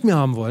immer mit mir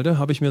haben wollte,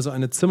 habe ich mir so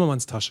eine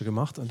Zimmermannstasche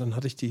gemacht und dann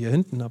hatte ich die hier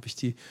hinten, habe ich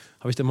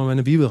da mal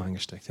meine Bibel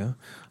reingesteckt. Ja?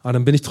 Aber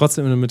dann bin ich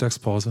trotzdem in der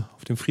Mittagspause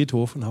auf dem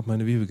Friedhof und habe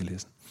meine Bibel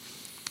gelesen.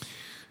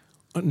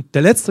 Und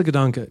der letzte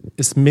Gedanke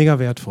ist mega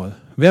wertvoll.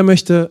 Wer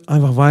möchte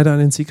einfach weiter in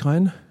den Sieg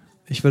rein?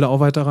 Ich will da auch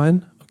weiter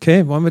rein.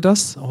 Okay, wollen wir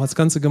das? Auch als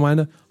ganze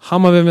Gemeinde.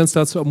 Hammer, wenn wir uns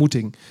dazu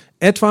ermutigen.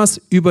 Etwas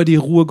über die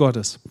Ruhe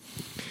Gottes.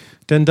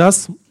 Denn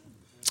das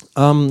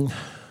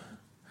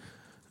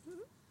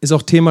ist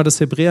auch Thema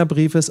des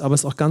Hebräerbriefes, aber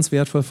ist auch ganz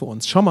wertvoll für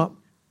uns. Schau mal,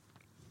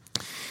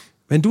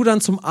 wenn du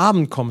dann zum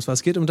Abend kommst, weil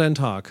es geht um deinen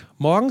Tag,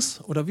 morgens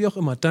oder wie auch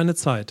immer, deine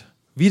Zeit,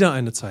 wieder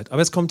eine Zeit,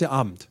 aber jetzt kommt der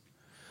Abend.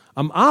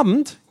 Am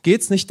Abend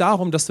geht es nicht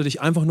darum, dass du dich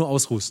einfach nur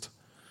ausruhst.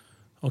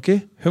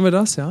 Okay, hören wir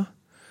das, ja?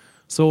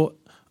 So,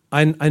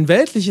 ein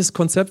weltliches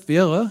Konzept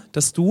wäre,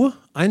 dass du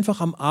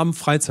einfach am Abend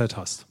Freizeit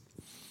hast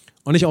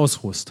und nicht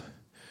ausruhst.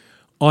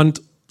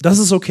 Und das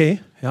ist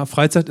okay. Ja,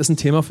 Freizeit ist ein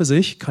Thema für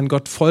sich, kann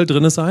Gott voll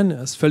drin sein.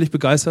 Er ist völlig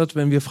begeistert,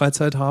 wenn wir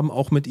Freizeit haben,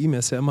 auch mit ihm, er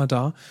ist ja immer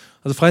da.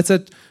 Also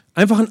Freizeit,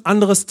 einfach ein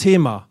anderes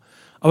Thema.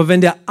 Aber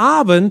wenn der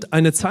Abend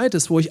eine Zeit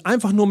ist, wo ich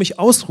einfach nur mich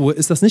ausruhe,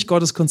 ist das nicht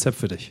Gottes Konzept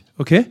für dich,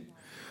 okay?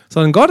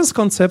 Sondern Gottes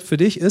Konzept für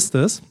dich ist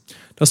es,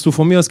 dass du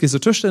von mir aus gehst du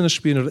Tischtennis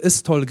spielen oder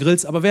isst tolle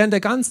Grills, aber während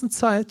der ganzen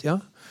Zeit,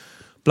 ja,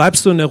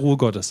 bleibst du in der Ruhe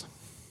Gottes.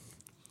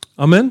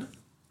 Amen?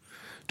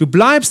 Du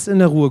bleibst in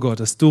der Ruhe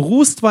Gottes, du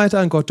ruhst weiter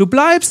an Gott, du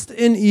bleibst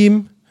in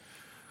ihm.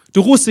 Du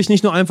ruhst dich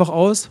nicht nur einfach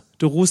aus,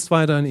 du ruhst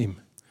weiter in ihm.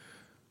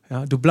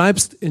 Ja, du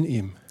bleibst in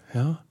ihm.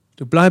 Ja,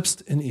 du bleibst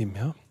in ihm.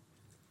 Ja.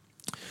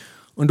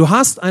 Und du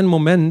hast einen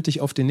Moment,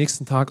 dich auf den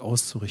nächsten Tag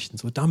auszurichten.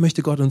 So, da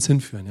möchte Gott uns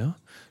hinführen. Ja?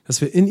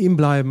 Dass wir in ihm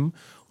bleiben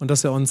und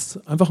dass er uns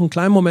einfach einen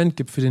kleinen Moment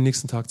gibt, für den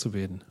nächsten Tag zu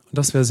beten. Und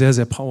das wäre sehr,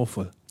 sehr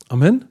powerful.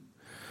 Amen.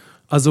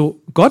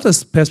 Also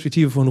Gottes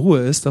Perspektive von Ruhe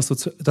ist, dass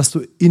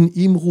du in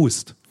ihm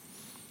ruhst.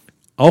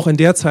 Auch in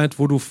der Zeit,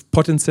 wo du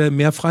potenziell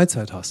mehr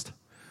Freizeit hast.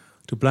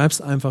 Du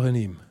bleibst einfach in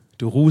ihm.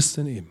 Du ruhst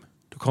in ihm.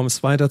 Du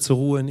kommst weiter zur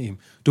Ruhe in ihm.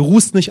 Du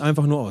ruhst nicht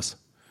einfach nur aus.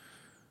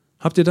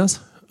 Habt ihr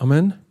das?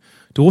 Amen.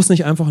 Du ruhst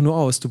nicht einfach nur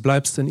aus, du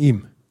bleibst in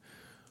ihm.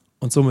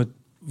 Und somit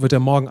wird der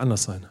Morgen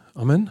anders sein.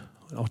 Amen.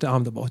 Und auch der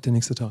Abend, aber auch der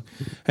nächste Tag.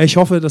 Hey, ich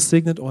hoffe, das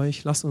segnet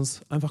euch. Lasst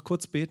uns einfach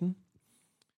kurz beten.